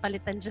gusto ko ng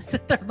palitan dyan sa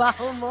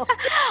trabaho mo.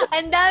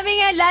 Ang dami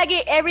nga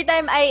lagi, every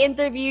time I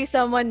interview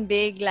someone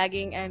big,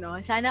 laging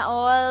sana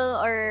all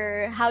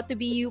or how to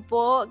be you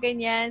po,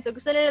 ganyan. So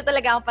gusto nila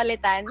talaga akong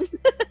palitan.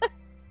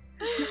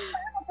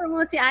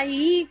 Promote si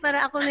Ai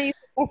para ako na yung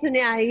kaso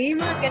ni Ai.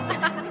 Mga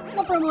ganyan.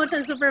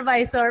 Promotion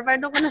supervisor.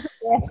 Para doon ko na sa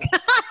desk.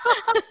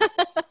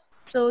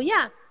 So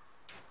yeah,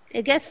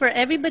 I guess for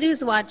everybody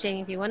who's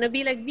watching, if you want to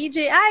be like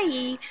VJ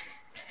Ai,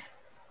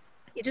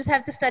 you just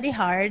have to study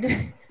hard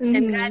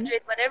and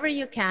graduate whatever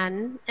you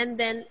can, and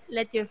then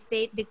let your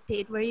fate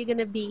dictate where you're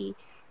going to be.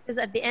 Because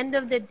at the end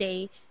of the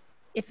day,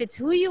 if it's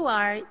who you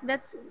are,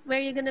 that's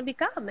where you're going to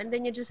become. And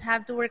then you just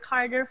have to work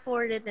harder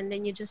for it. And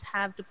then you just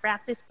have to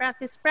practice.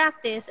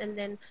 And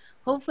then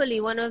hopefully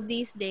one of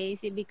these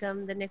days you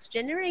become the next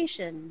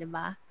generation,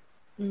 diba?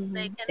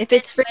 Like, if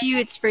it's for you,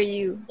 it's for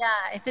you.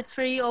 Yeah, if it's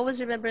for you, always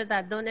remember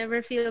that. Don't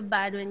ever feel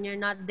bad when you're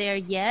not there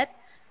yet.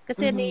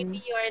 Kasi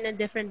maybe you're in a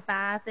different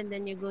path and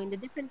then you're going to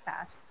different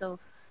path. So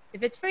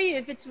if it's for you,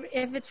 if it's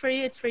for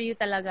you, it's for you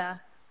talaga.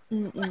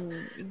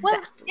 Exactly.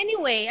 Well,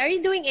 anyway, are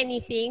you doing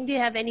anything? Do you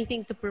have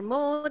anything to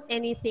promote?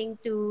 Anything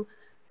to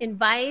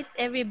invite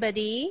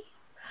everybody?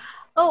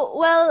 Oh,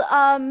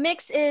 well,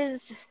 Mix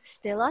is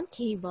still on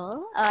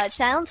cable.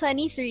 Channel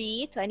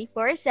 23,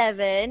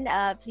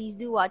 24/7. Please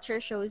do watch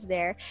our shows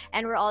there.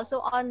 And we're also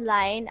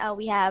online.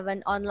 We have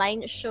an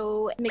online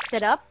show, Mix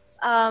It Up.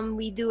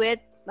 We do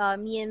it,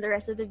 me and the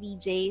rest of the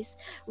VJs.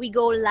 We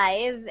go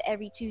live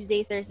every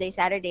Tuesday, Thursday,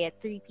 Saturday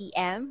at 3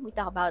 p.m. We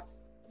talk about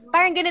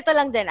parang ganito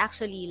lang din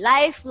actually.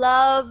 Life,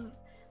 love,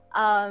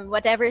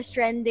 whatever's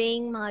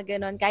trending, mga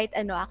ganon, kahit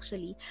ano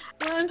actually.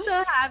 Well, I'm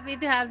so happy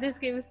to have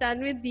this game stand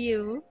with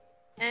you.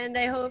 And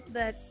I hope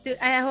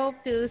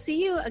to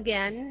see you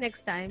again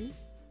next time.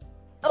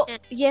 Oh,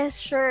 yes,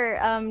 sure.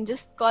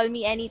 Just call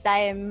me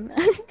anytime.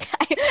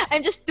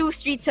 I'm just 2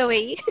 streets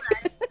away.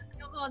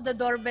 The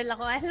doorbell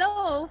ako.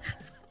 Hello.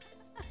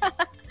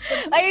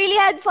 I really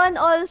had fun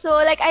also.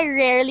 Like, I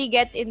rarely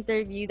get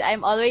interviewed.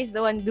 I'm always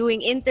the one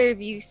doing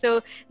interviews.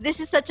 So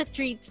this is such a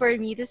treat for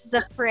me. This is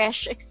a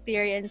fresh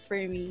experience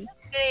for me.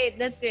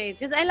 That's great.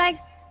 Because I like,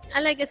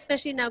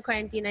 especially now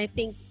quarantine, I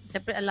think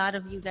a lot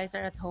of you guys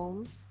are at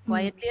home.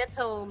 Quietly at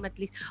home, at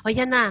least. Oh,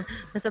 yan na.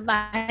 Nasa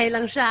bahay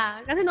lang siya.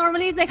 Kasi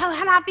normally, it's like,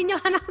 hanapin nyo.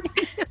 Ang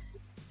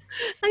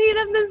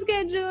hirap ng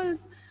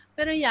schedules.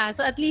 Pero yeah,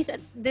 so at least at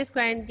this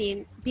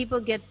quarantine,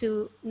 people get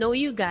to know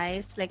you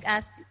guys, like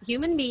as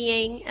human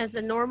being, as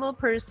a normal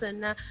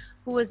person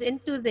who was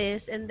into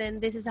this, and then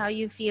this is how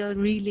you feel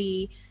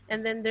really.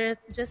 And then there are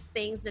just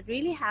things that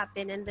really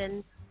happen, and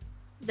then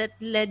that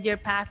led your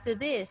path to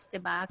this,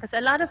 diba? Because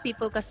a lot of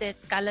people kasi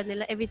kala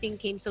nila everything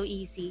came so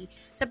easy.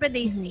 Siyempre,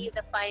 they see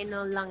the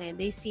final lang eh.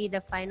 They see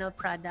the final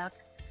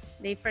product.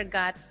 They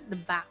forgot the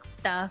back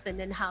stuff and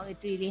then how it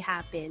really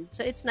happened.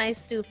 So it's nice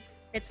to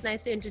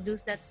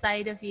introduce that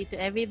side of you to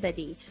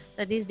everybody.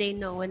 So at least they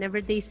know whenever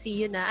they see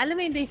you na,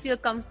 alam mo yun, they feel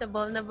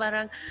comfortable na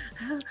parang,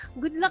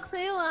 good luck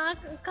sa'yo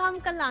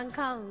calm ka lang,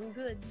 calm,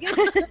 good.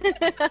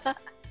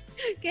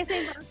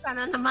 Kasi parang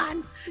sana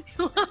naman.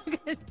 Well,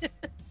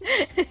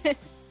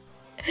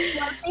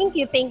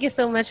 thank you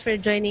so much for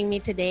joining me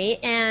today,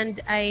 and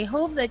I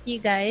hope that you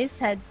guys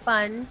had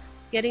fun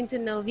getting to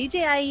know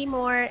VJIE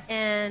more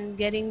and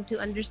getting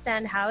to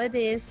understand how it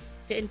is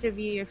to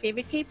interview your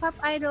favorite K-pop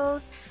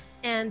idols,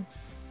 and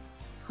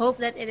hope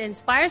that it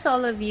inspires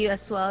all of you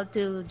as well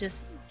to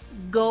just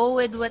go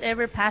with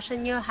whatever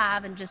passion you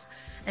have and just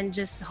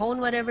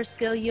hone whatever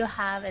skill you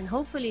have, and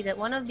hopefully that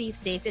one of these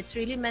days it's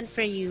really meant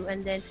for you,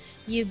 and then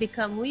you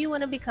become who you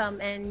want to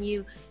become, and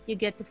you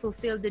get to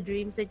fulfill the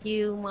dreams that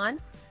you want.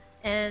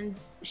 And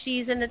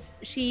she's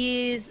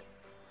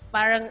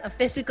parang a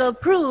physical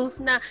proof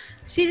na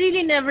she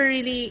really never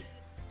really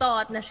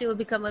thought na she will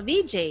become a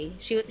VJ.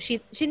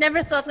 She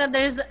never thought that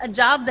there's a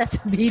job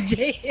that's a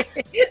VJ.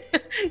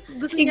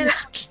 Gusto niya na,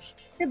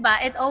 diba?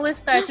 It always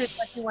starts with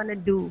what you want to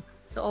do.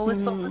 So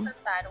always focus on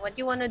that, what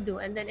you want to do,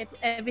 and then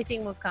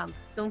everything will come.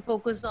 Don't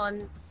focus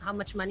on how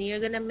much money you're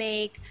going to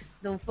make.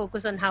 Don't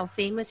focus on how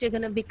famous you're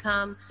going to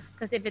become,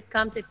 because if it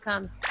comes, it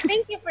comes.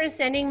 Thank you for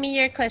sending me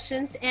your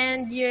questions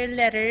and your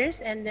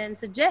letters and then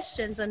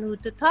suggestions on who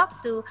to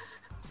talk to.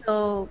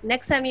 So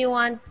next time you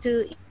want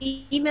to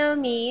email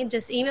me,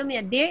 just email me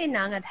at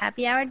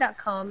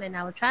dearinang@happyhour.com, and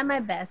I will try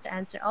my best to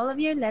answer all of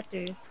your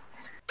letters.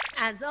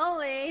 As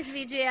always,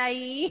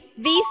 VJIE,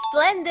 be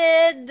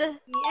splendid,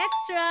 be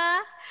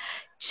extra,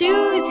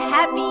 choose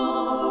happy.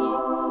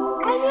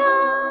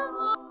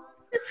 Annyeong.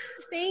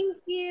 Thank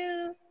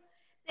you.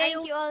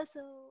 Thank you also.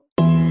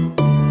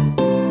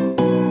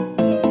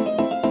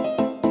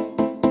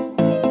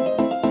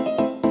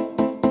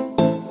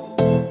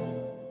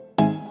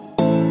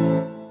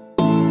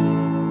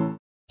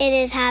 It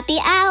is happy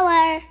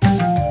hour.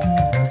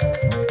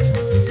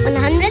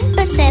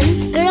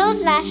 100%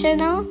 Girls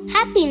National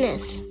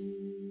Happiness.